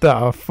 what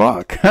the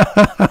fuck?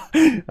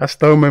 I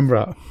still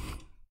remember that.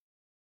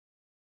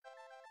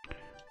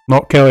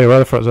 Not Kelly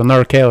Rutherford, it was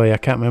another Kelly. I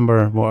can't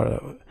remember what.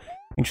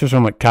 I think she was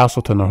from like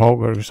Castleton or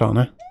Hawkwood or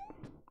something.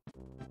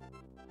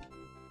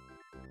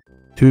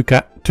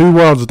 Two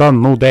worlds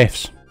done, no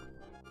deaths.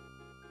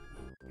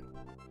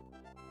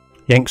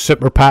 Yank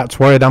Super Pat's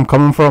worried I'm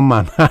coming from,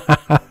 man.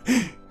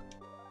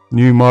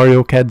 New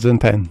Mario kids in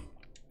 10.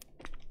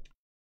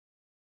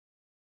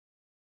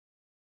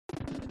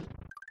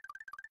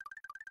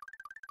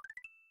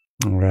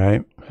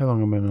 Right, how long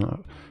have I been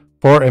on?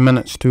 40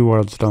 minutes, 2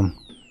 worlds done.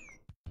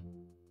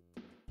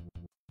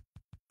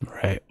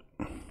 Right.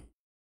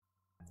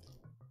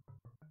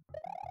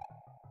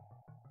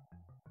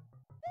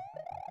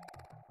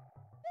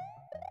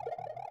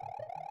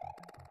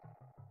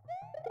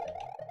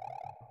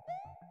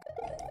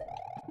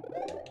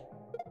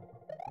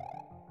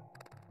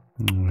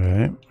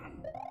 Right.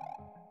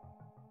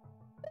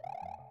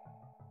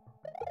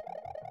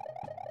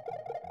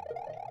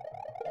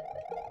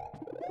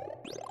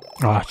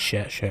 Ah,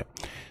 shit.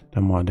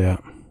 Didn't want to do it.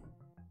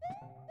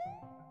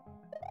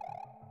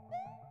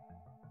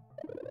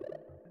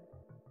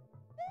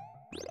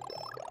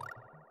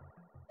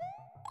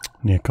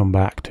 Need to come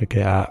back to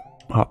get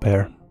up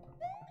there.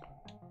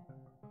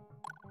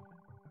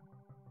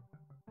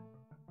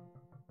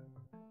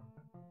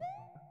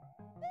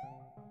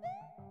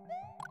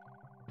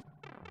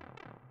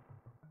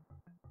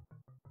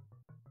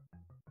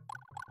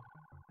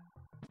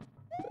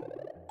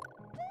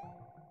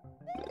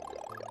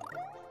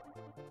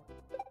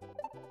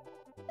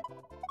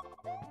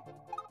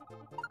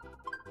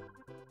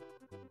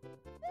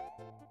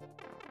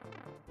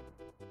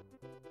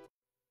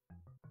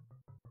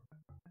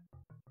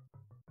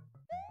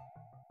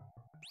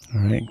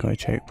 Alright, got a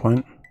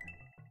checkpoint.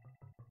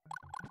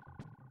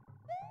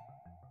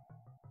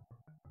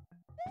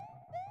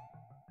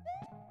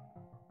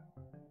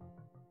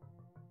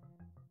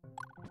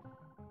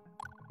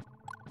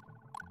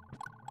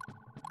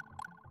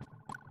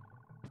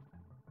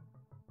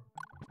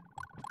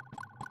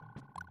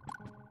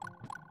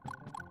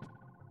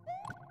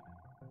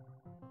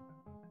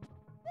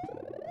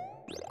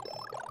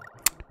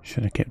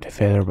 Should have kept the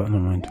feather, but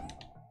never mind.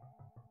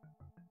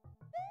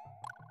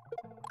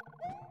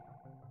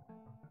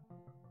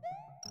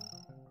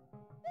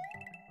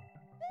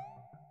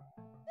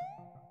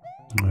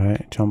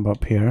 Alright, jump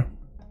up here.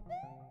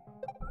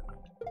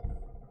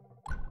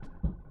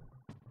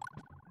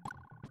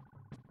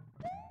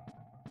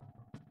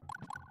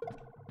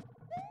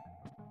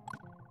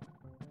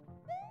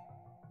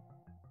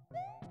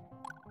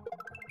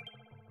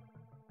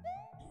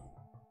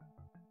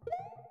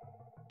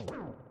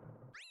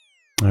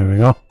 There we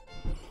go.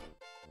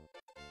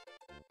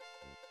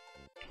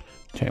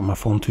 Check my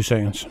phone 2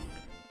 seconds.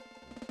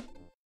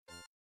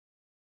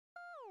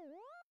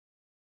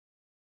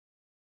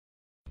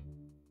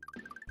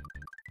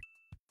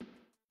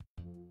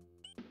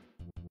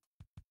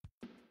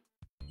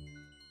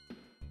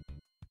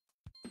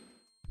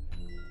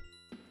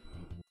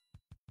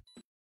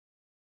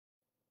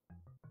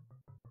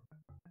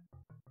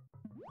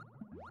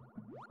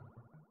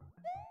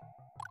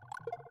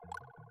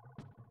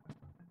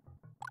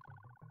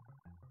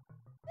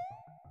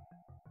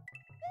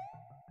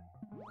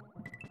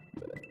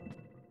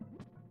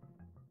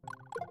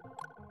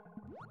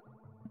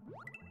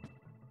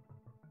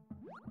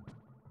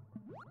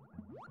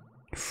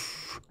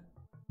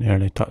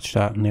 Nearly touched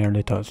that,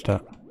 nearly touched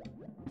that.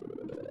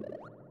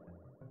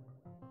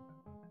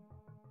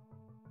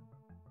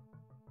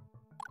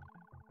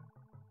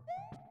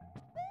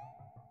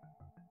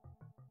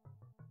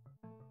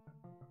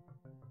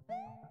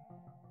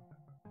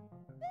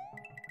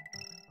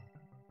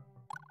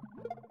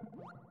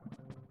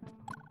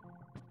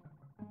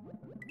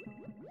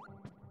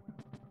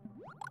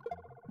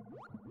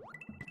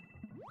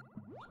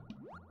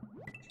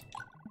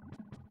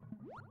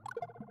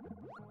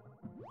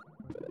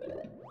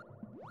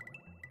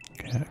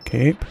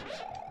 Cape.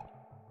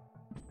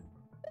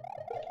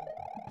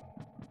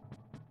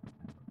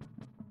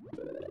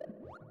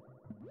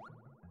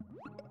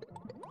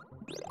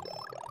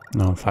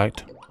 No, in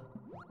fact.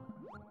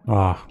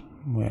 Ah,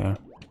 where?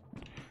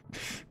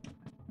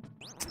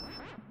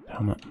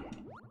 Damn it.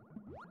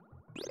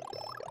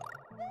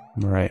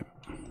 Right.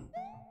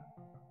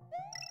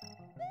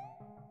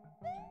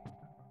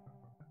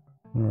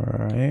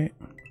 Right.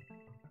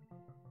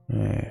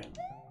 Yeah.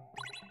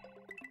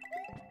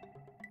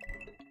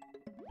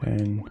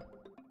 And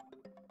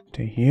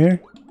to here.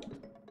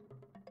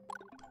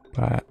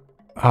 But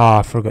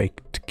I forgot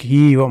the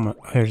key. What am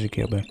I? Here's the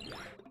key there.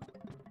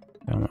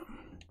 Damn it.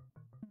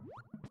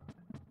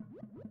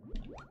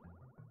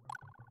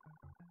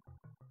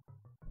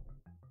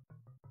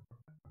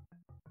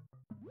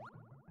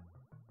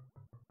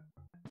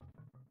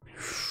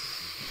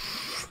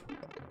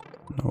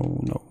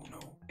 No.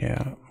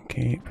 Yeah,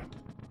 keep.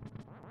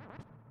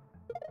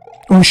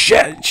 Oh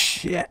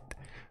shit!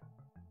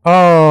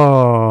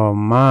 Oh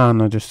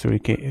man, I just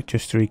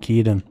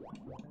rekeyed him.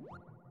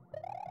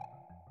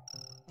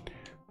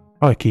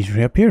 Oh, the keys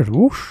reappeared.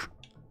 Whoosh.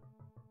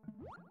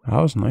 That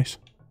was nice.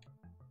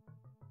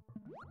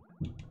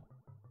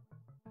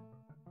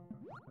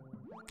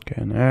 Get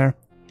in there.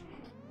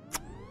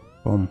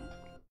 Boom.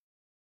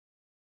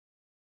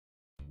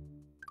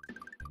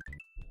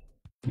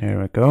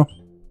 There we go.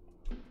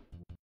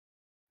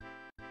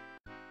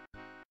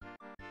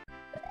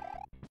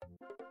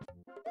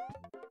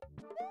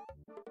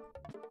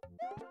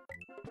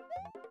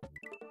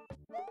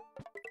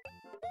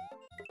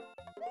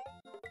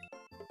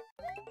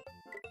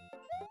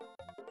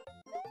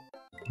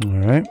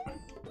 Alright.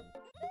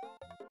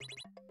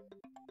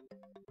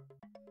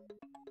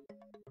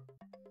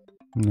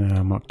 Yeah,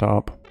 I mucked that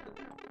up.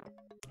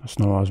 That's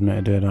not what I was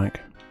meant to do, like.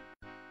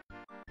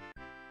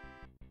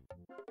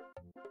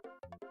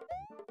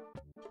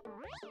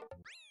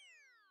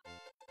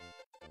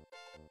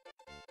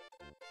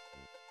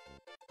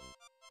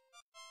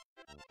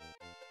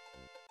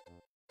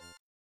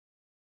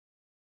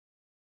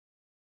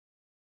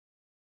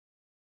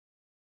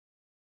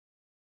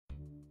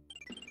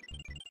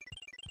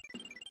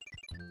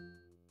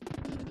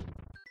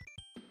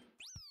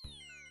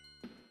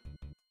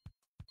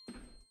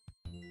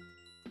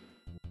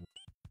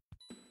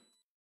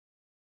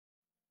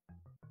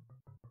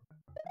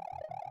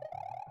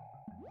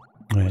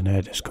 Right,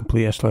 now just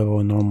complete this level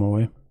in normal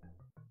way.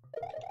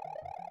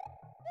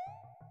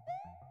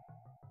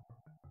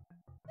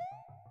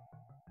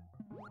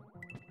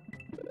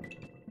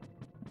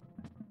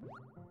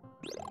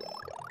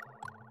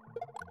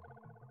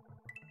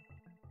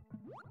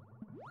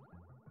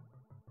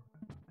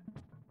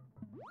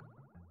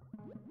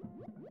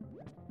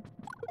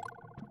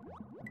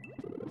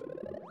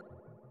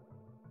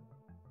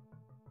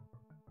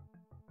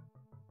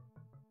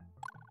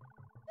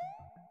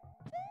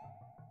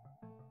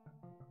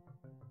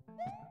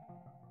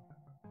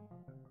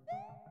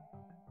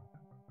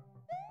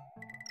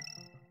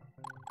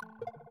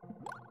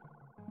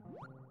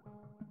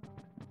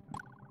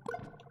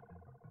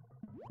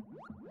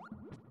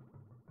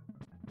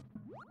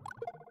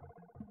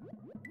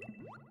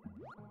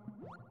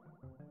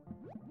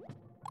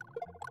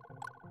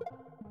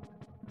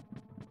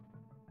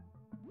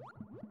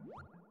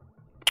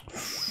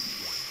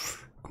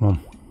 Come on.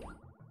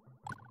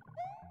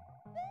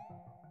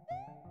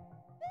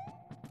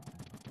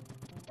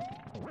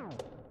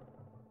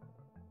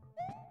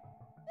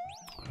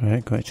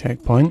 Right, got a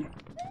checkpoint.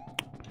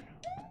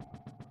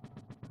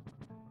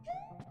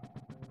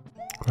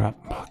 Crap,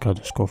 I gotta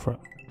just go for it.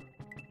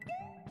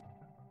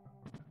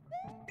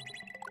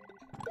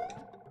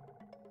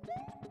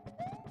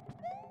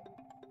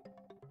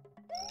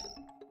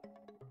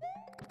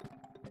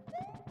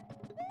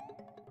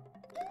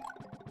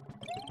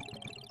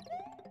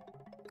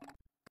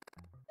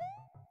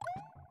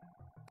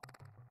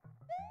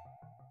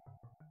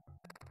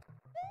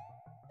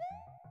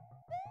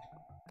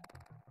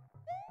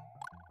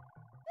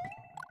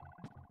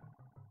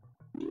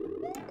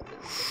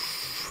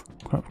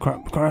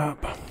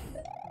 Crap.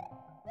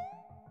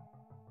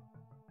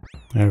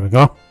 There we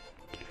go.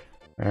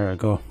 There we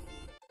go.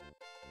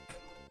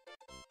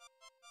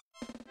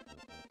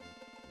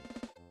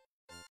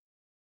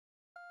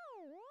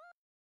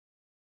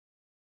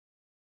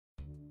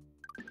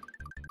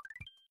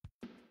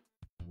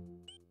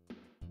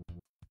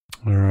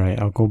 Alright,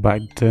 I'll go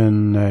back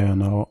down now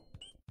and I'll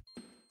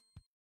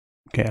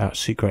get that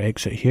secret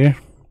exit here.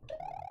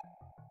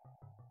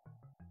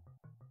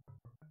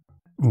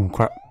 Oh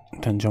crap,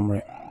 didn't jump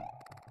right.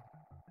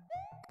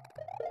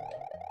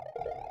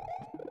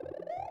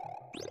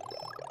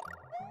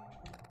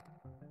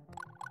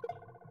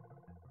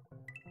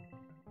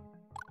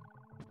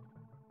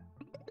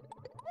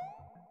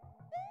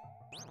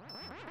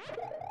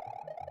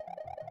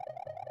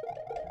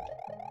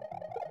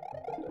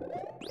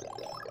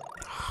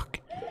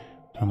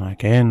 Done that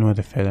again with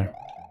the feather.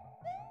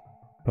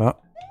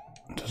 But,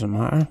 it doesn't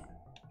matter.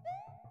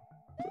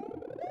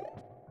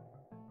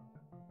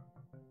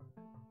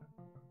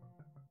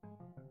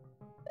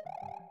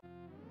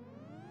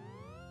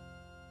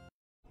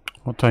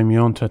 What time are you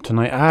on to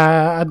tonight?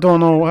 I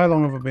don't know. How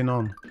long have I been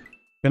on?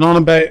 Been on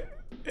about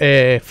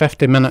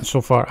 50 minutes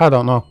so far. I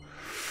don't know.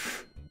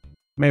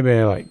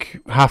 Maybe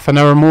like half an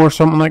hour more,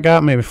 something like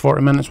that. Maybe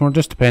 40 minutes more.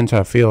 Just depends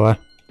how I feel, eh?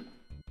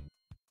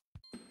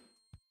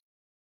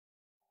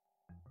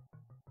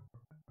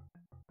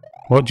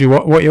 What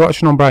are you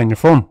watching on, Brian? Your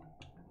phone?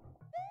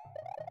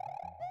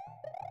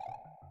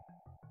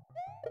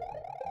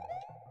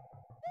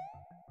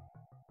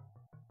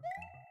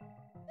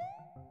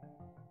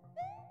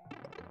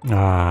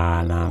 Nah.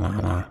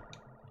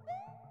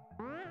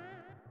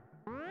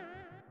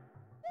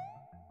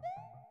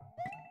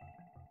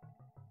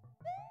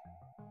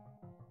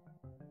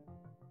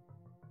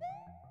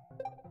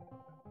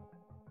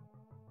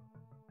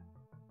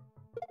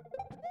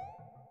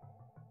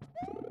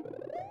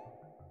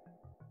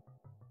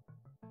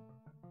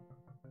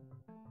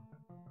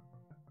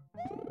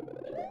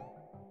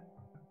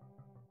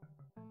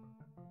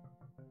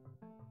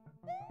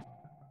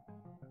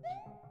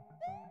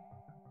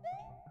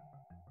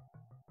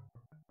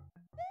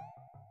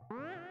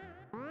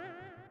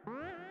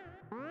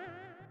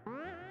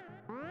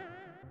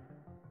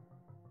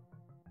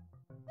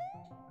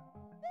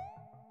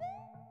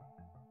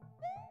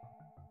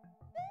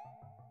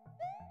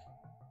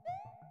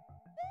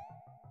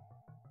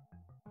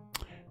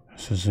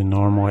 This is the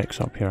normal X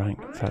up here, I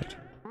think, in fact.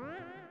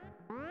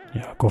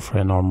 Yeah, I'll go for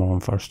a normal one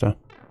first,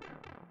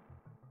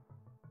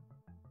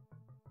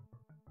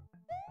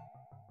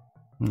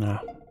 Nah.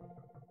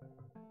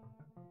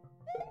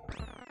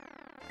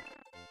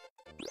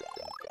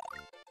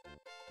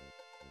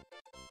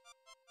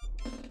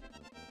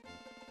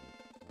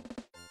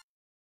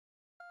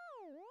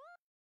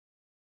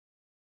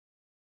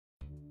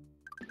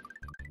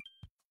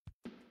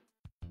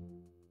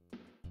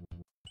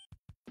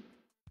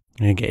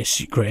 I'm gonna get a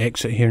secret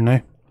exit here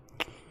now.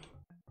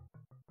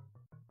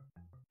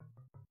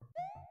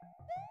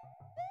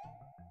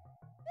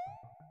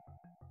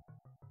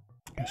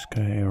 Let's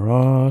get a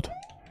rod.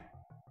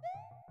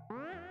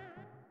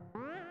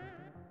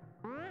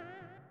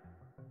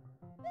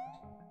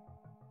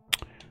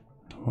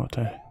 What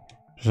the?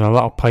 There's a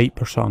little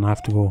pipe or something I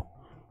have to go.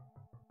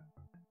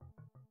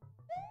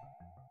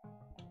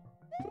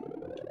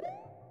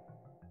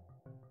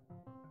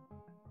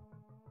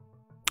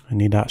 I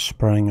need that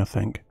spring, I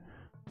think.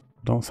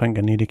 Don't think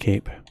I need a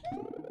cape.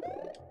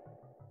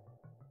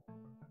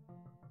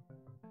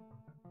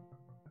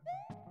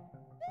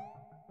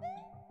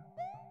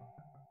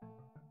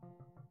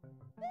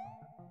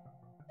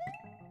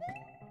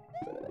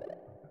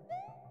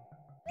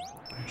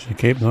 There's the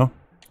cape though.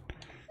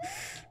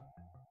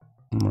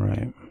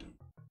 Right.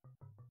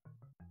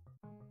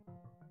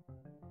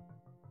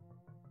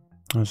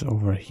 That's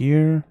over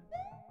here.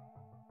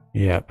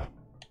 Yep.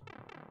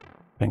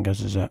 I think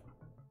this is it.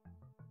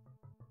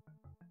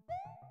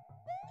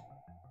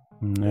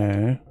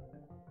 No.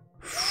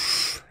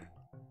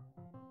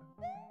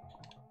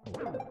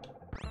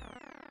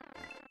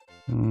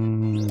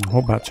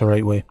 Hope that's the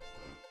right way.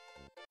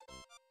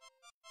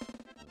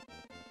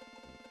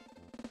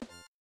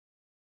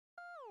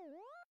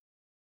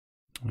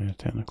 Yeah,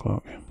 10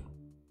 o'clock.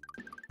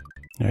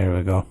 There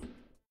we go.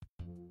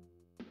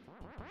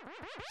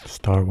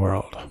 Star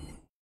World.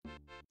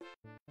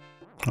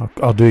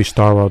 I'll do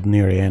Star World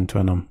near the end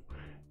when I'm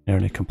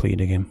nearly completed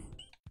the game.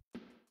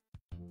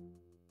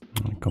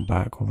 I'll come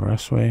back over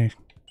this way.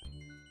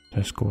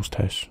 This goes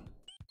to this.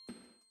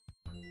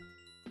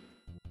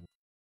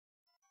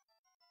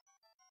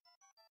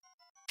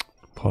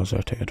 Pause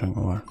there, take a drink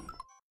of water.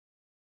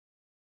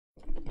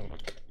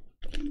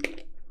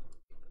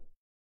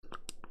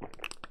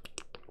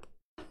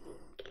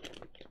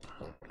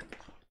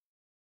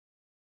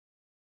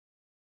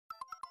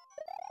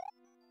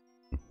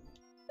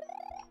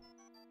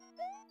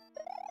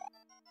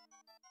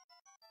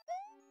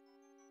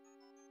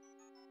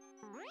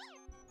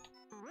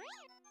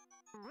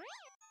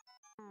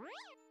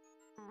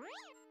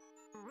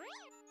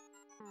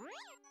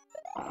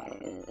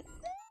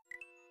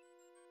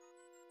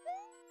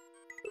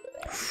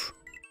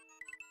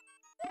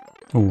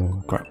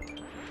 Oh crap.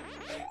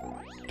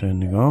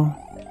 Down you go.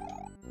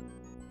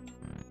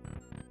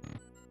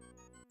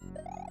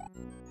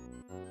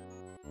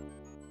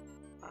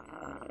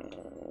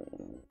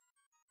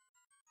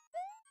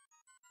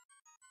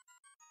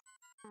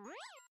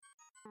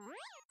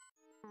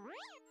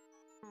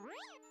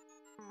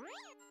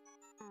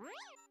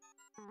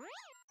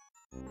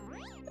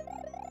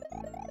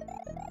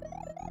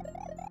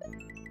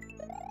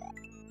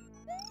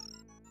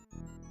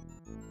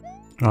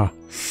 Ah,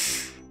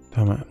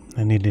 damn it.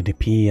 I needed a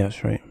pee,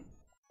 that's right.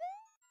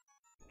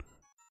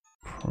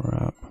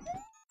 Crap.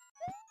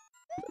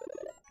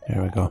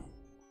 There we go.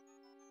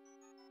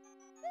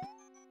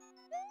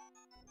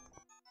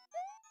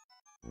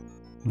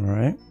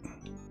 Alright.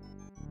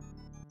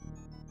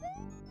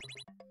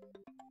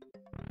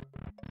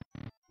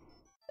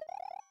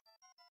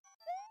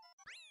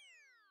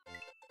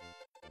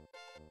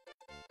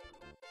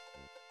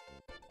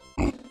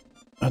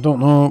 I don't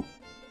know.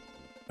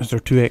 Is there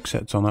 2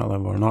 exits on that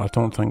level or not? I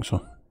don't think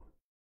so.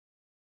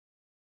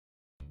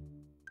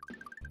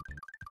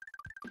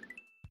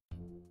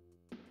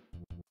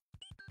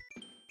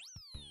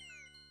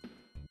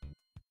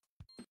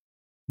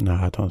 No,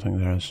 I don't think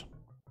there is.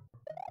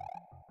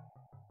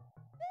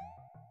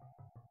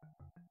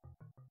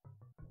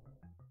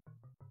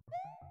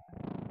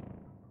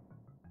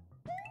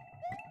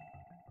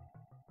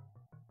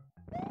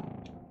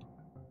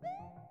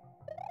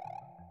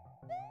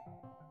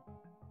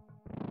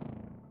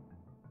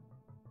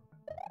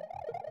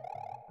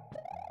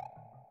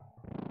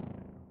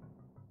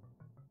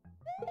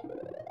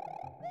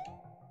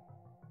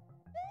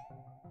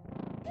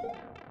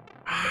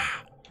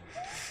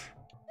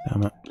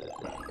 Damn it.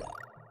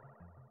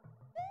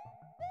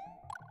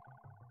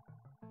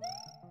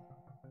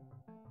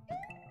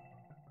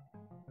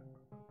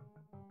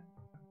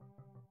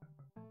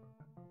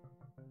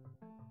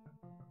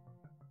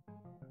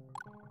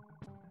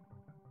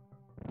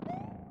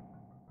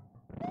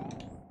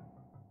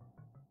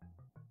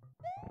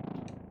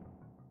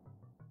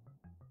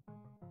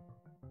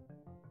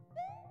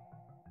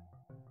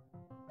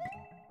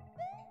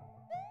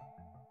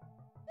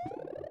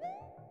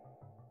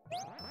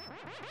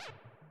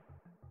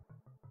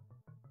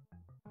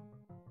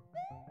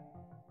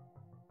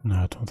 No,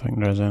 I don't think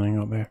there's anything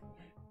up there.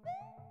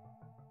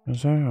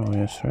 Is there? Oh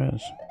yes, there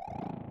is.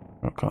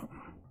 Shortcut.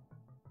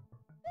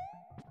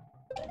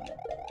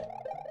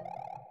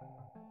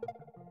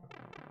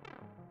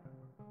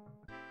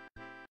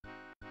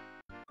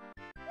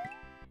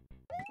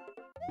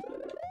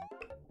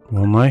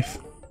 One life.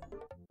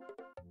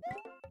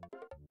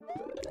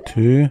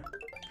 2.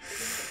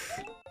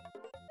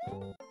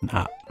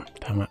 Nah,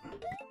 damn it.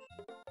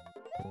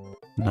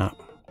 Nah.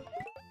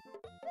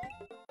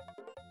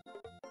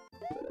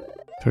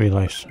 3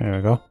 lives. There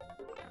we go.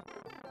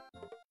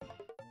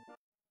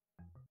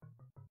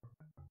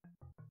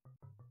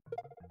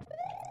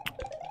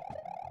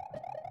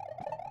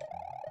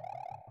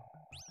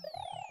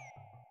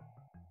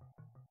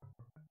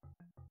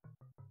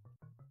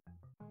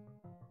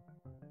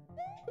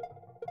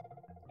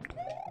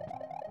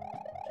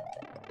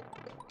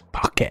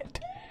 Fuck it.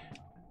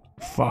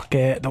 Fuck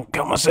it. Don't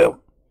kill myself.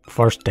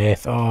 First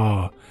death.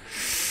 Oh.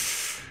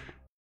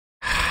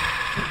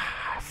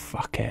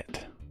 Fuck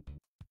it.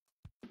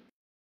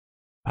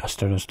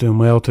 Bastard is doing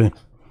well too.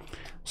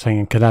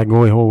 Saying, could I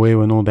go the whole way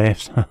with no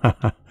deaths?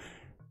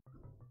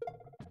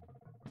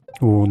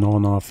 Oh,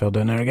 no, I fell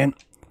down there again.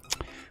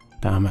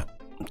 Damn it.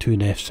 2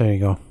 deaths. There you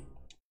go.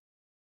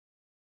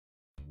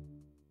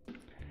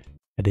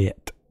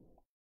 Idiot.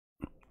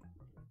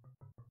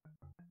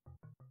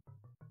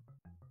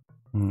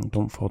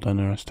 Don't fall down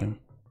there this time.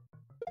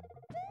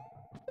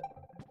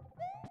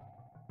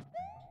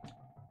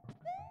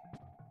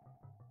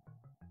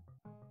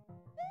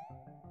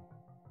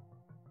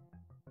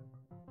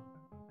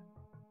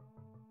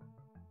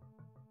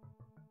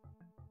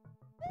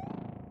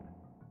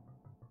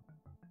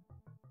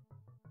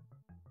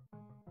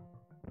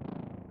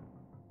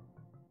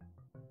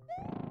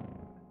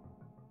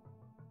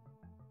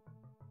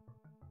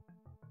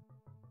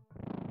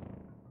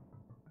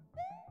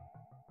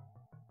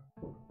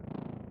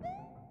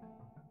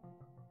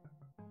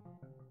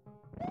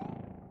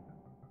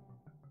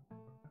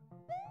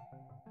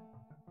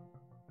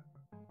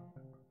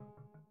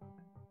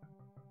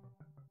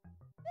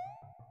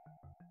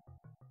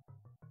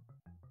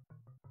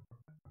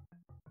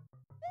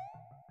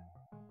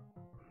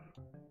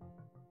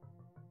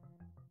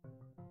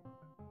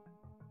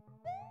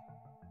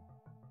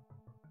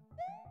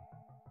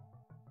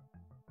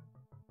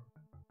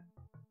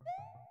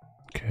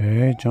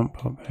 Okay,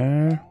 jump up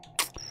there.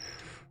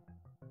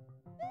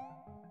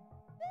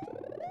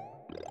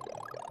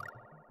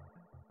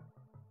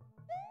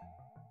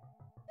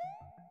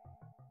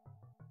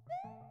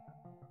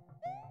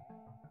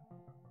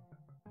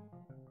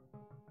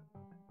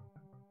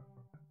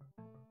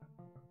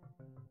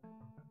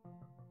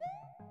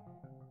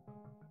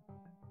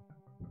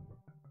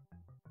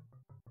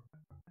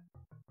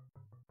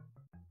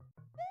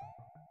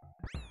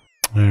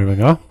 There we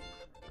go.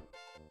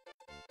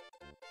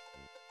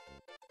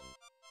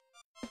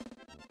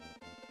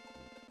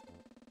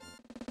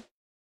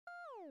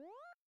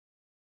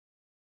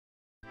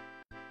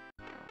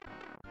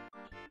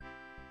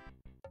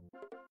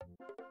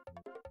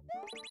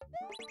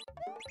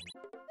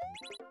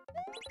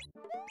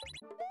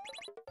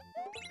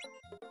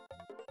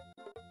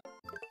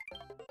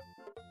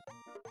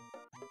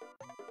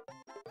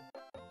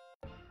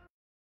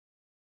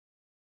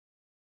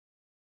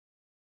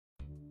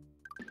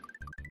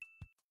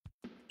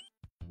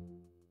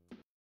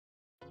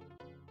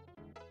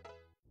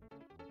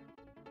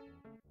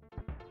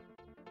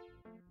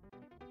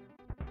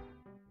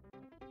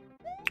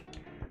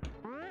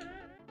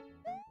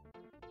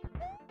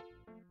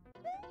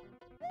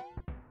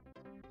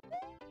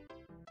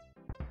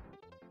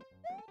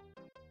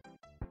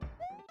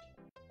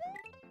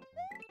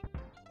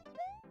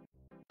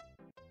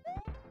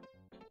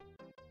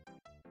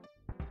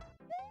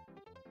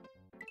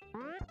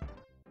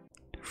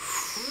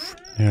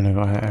 Nearly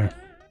got hit her.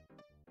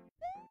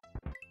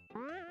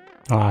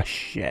 Ah,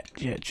 shit.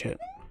 Got hit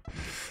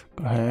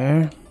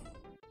her.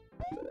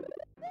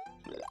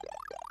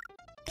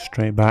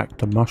 Straight back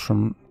to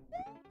mushroom.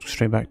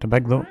 Straight back to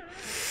big though.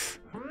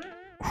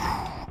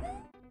 Not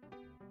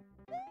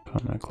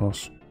that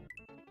close.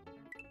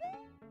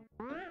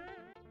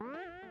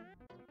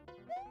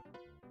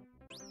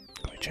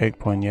 Got a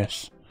checkpoint,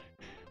 yes.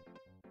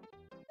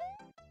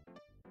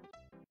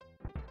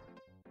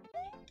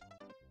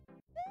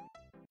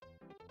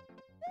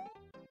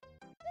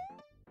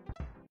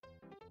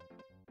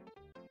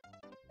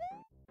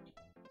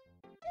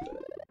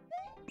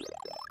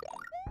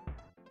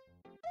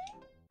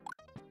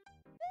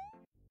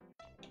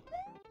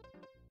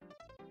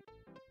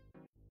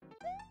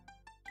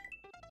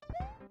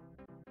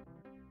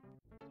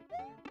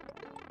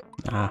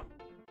 Ah.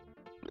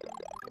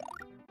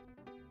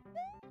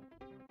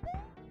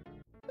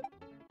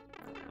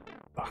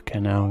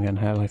 Fucking hell, I'm getting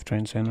hit left, right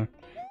and centre.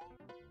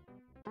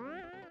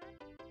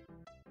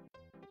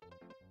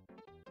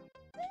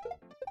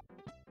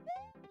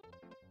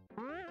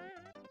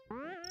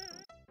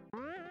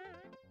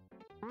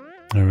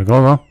 There we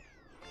go though.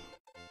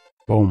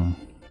 Boom.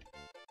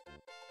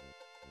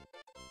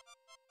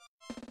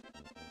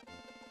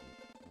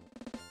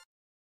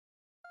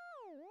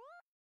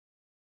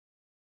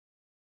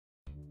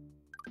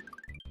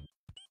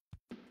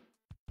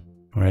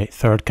 Right,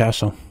 third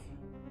castle.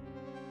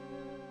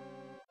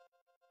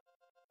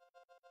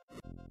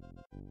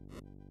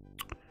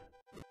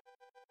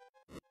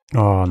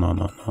 Oh, no,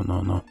 no, no,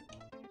 no, no.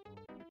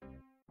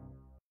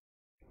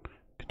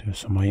 Could do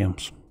some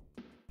items.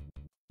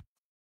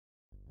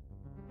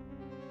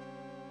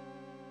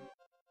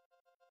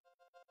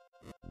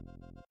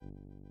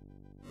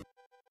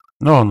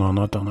 No, no,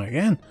 not done it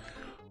again.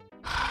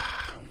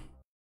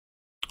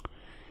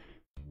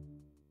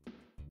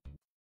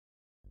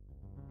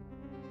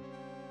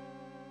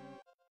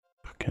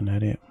 Fucking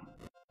idiot.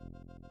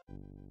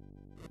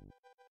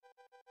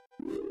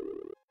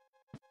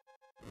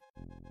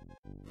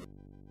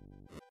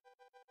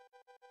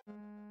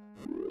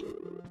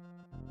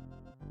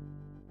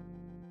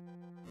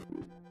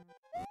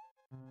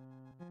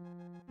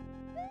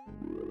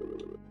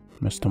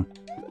 Missed him.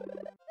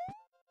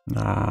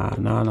 Nah,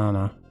 nah, nah,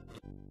 nah.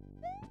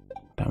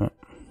 Damn it.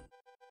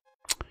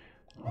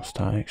 Lost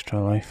that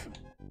extra life.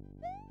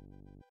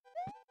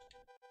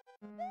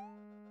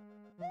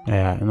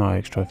 Yeah, not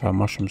extra life, that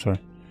mushroom, sorry.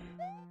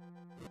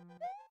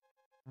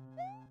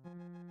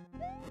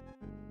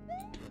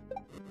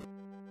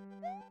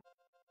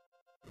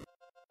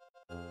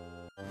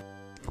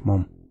 Come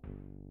on.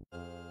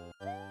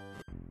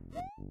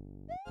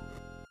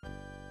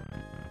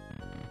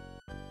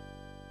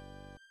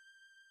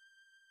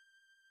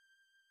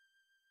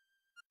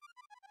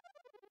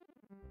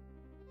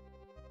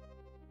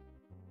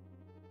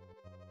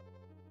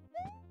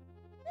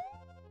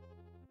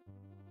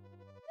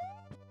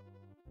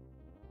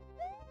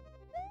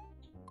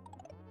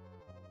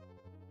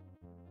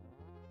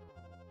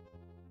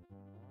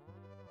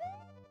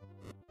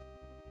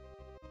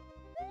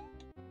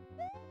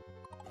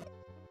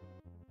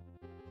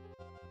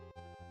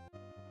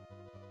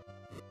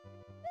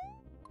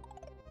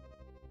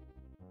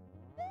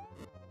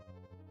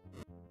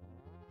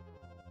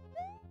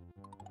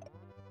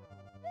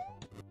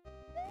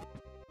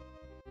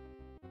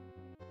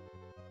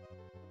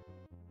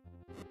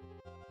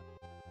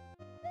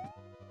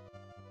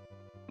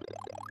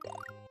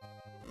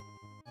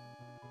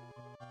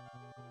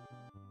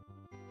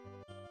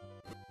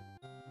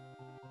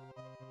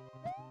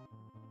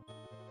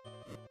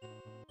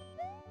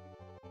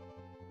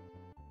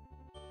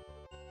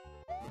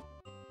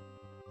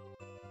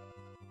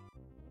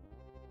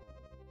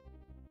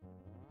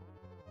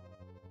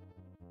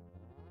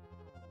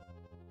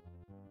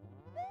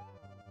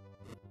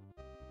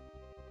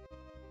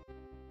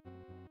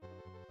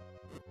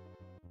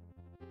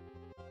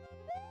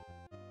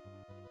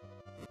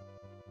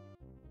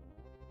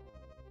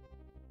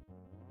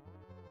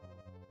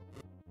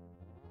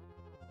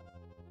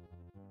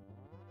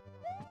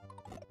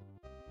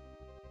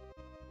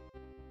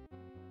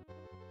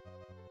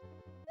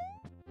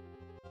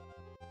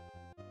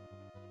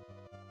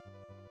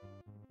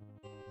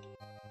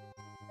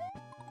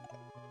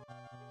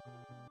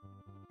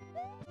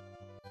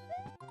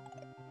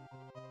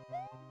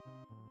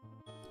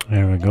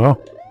 There we go.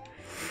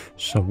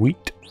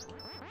 Sweet.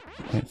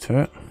 Right to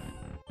it.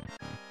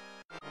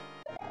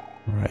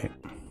 Right.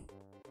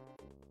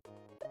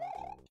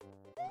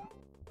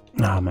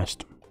 Nah, I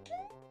missed.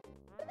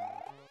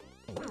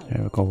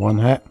 There we go, 1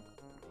 hit.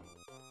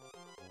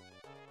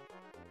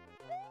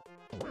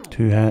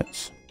 2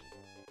 hits.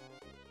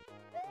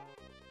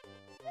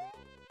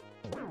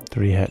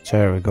 3 hits,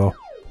 there we go.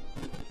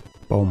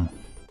 Boom.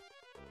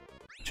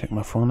 Check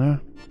my phone there.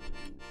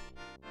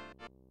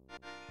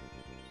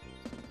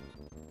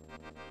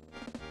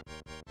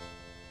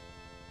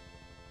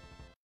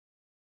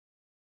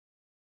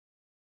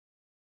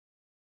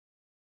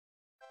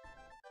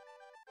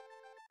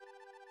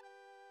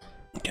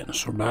 Getting the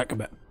sword back a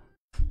bit.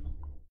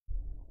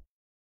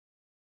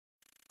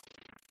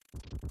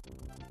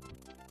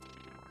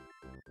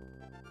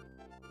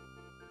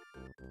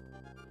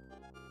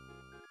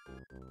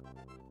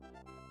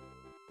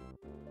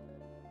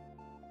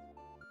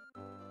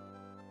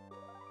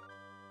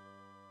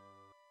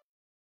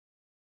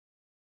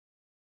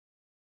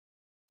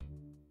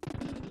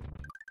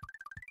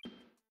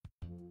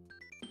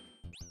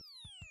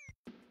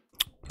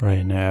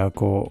 Right, now I'll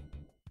go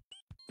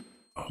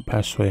up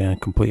this way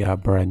and complete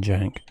that bridge, I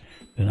think.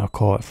 Then I'll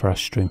call it for a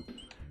stream.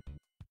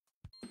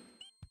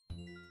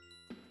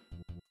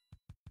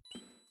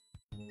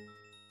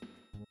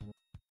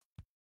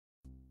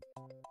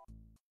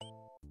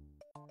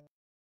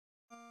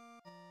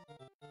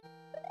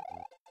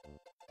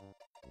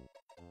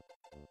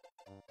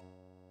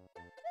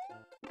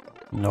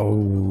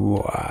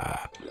 No.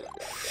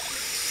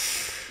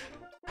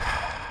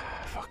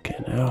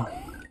 Fucking hell.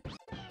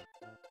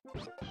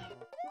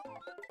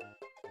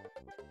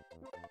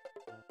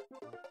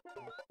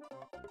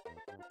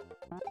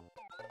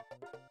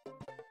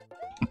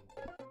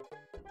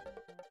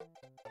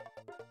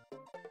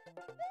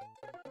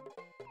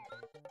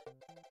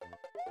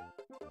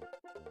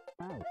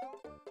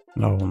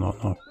 No, no,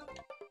 no.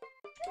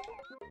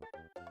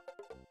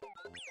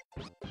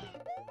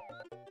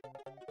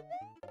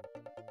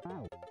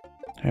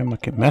 How am I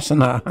keep missing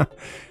that?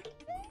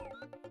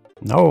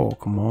 No,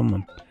 come on,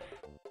 man.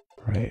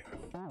 Right.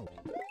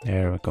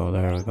 There we go,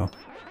 there we go.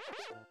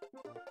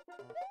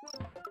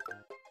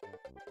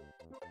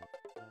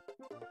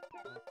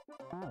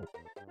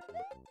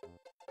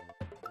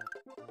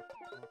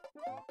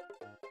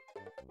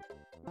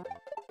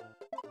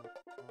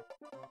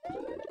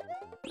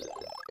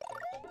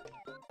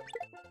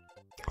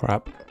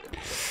 Crap.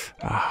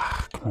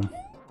 Ah, come on.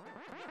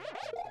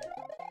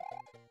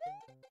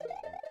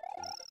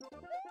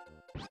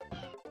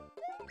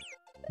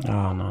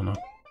 Oh, no, no.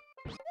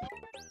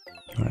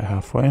 Right,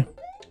 halfway.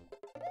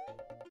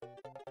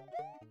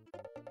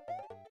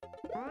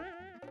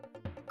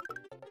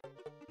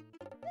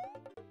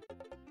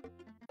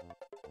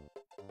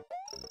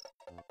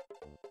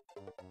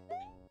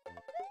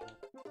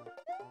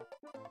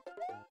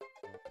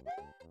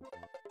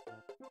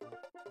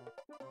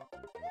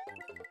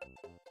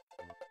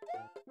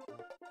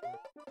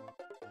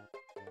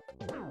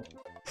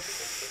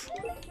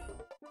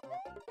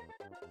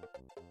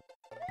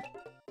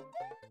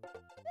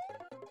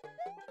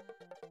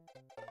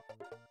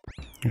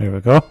 There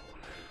we go.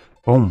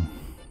 Boom.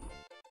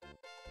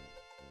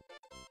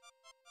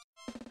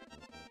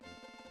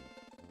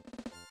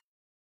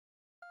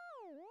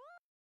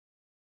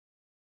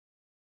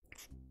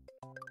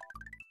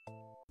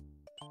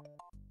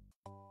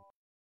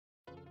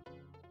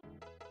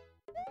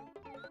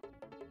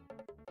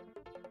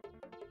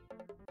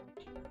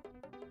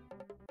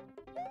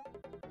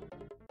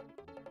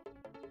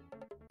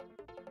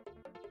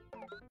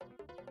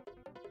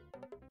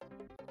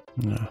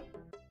 No.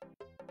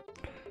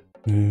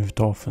 Move,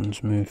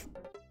 dolphins, move.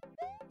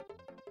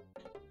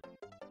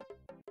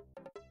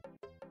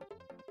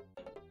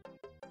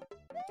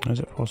 Is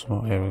it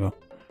possible? Here we go.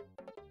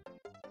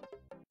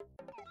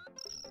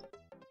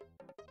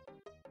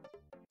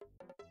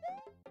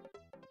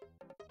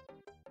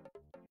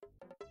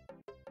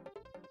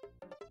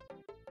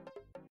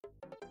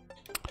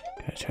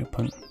 Okay,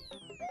 checkpoint.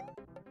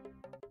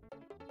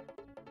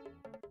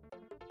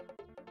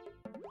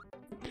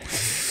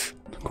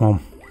 Come on.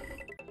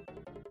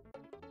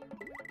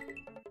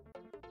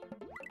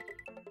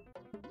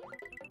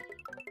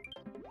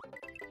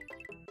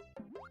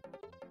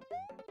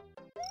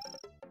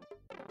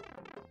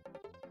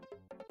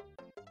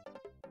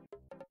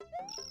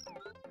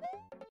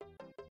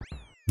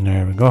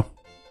 There we go.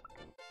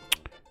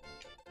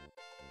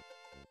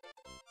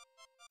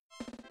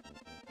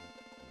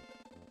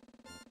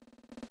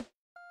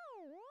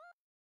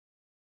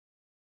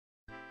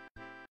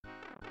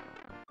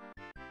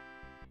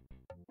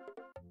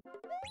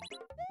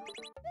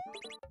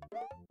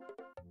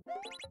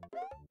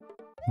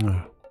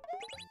 Ah.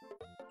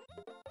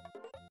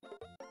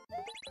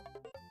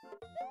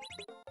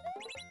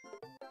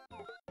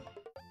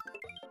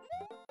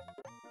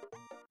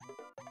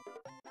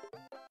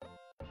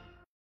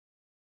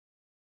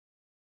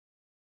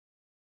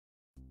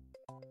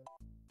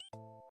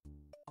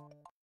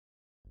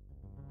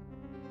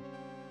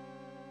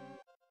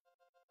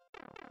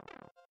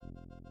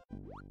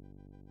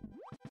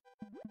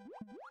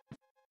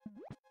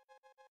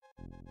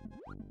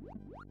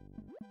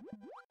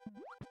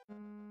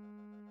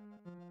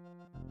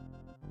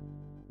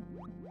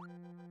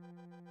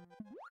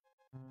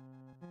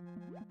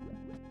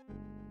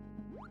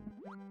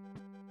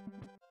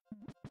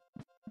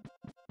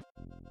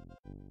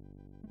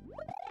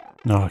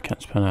 No, I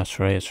can't spin. That's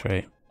right, it's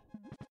right.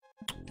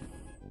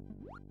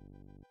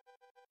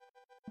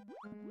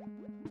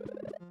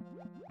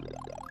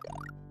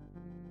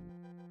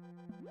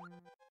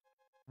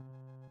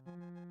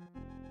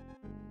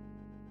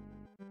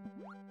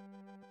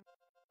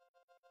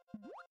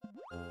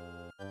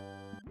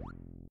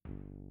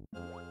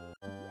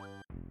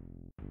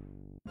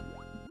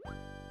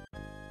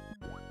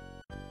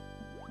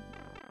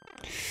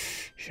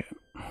 Shit.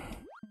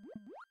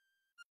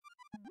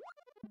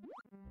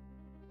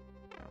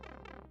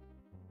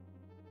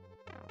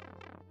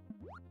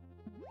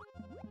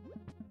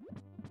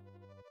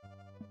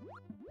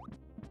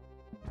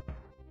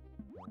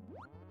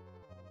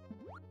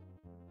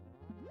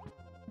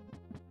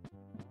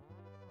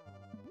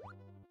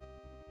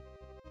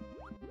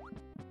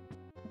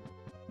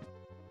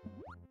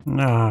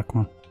 Ah,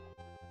 come on.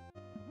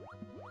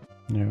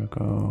 There we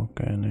go.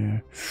 Get in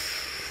there.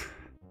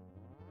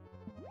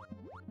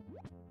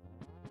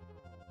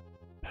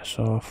 Piss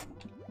off.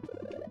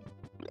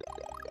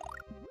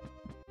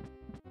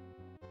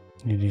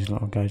 Need these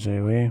little guys out of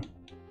the way.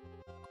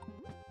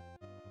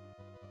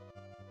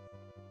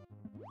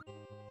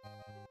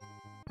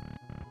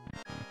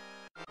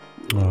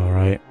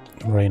 Alright,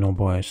 Rhino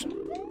boys.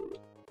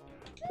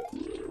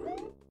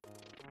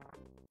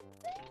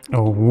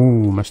 Oh,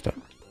 ooh, missed it.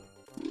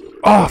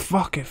 Oh,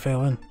 fuck, it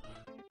fell in.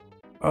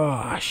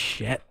 Oh,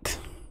 shit.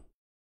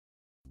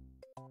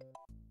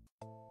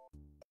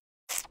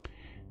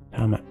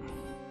 Damn it.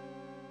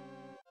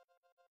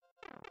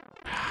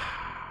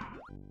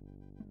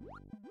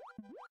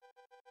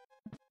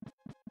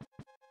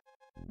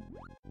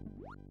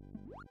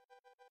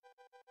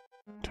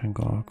 Thank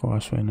God, go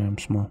this way now, I'm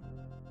small.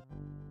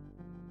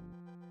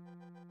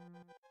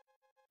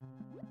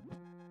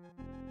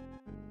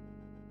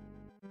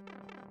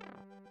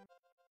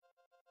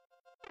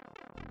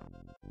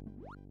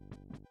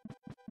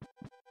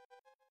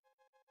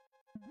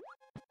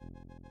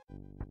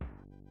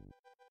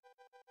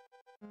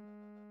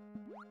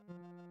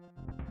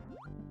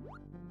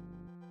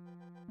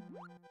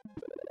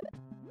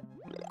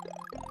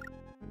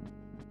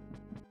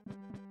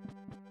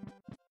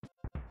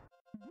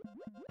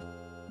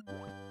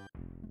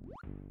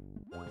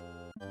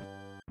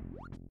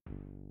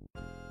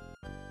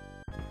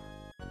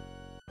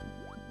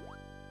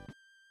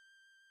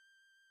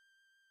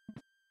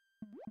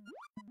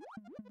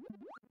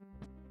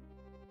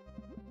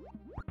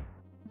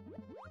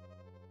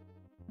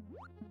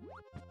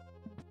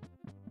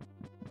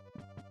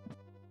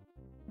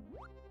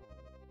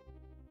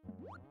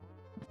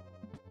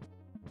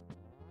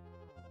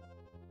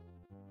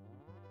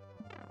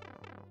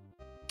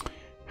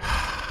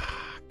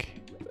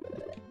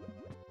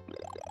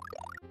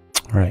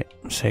 Right,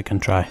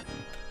 second try.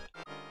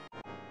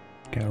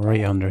 Get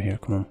right under here,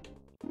 come on.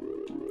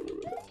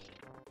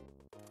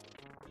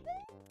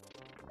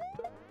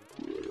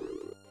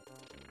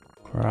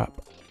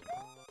 Crap.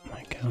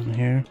 I get on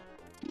here.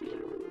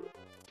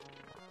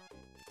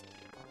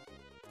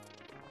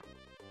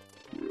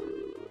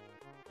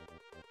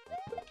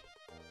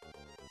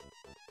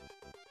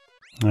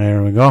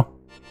 There we go.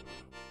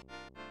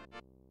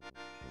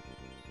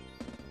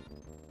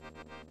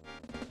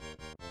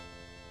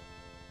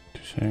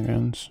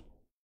 Seconds.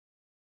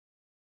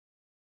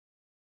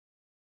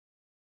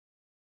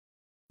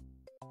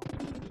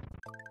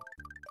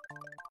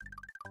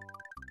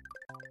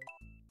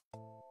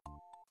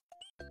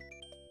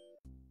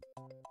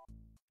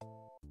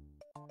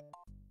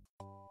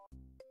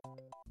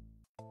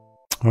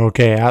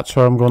 Okay, that's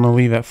where I'm going to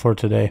leave it for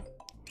today.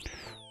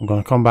 I'm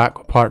going to come back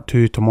with part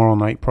 2 tomorrow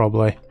night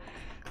probably.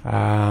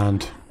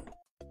 And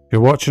if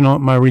you're watching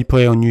my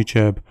replay on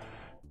YouTube,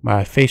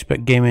 my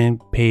Facebook gaming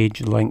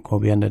page link will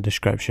be in the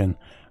description,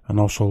 and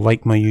also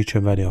like my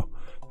YouTube video.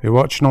 If you're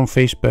watching on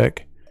Facebook,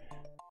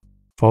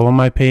 follow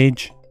my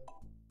page,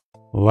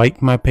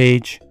 like my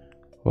page,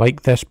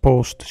 like this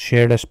post,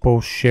 share this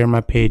post, share my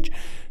page.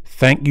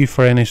 Thank you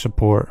for any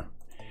support,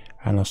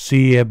 and I'll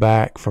see you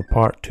back for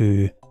part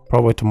 2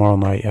 probably tomorrow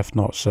night, if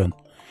not soon.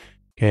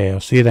 Okay, I'll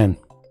see you then.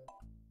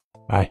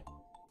 Bye.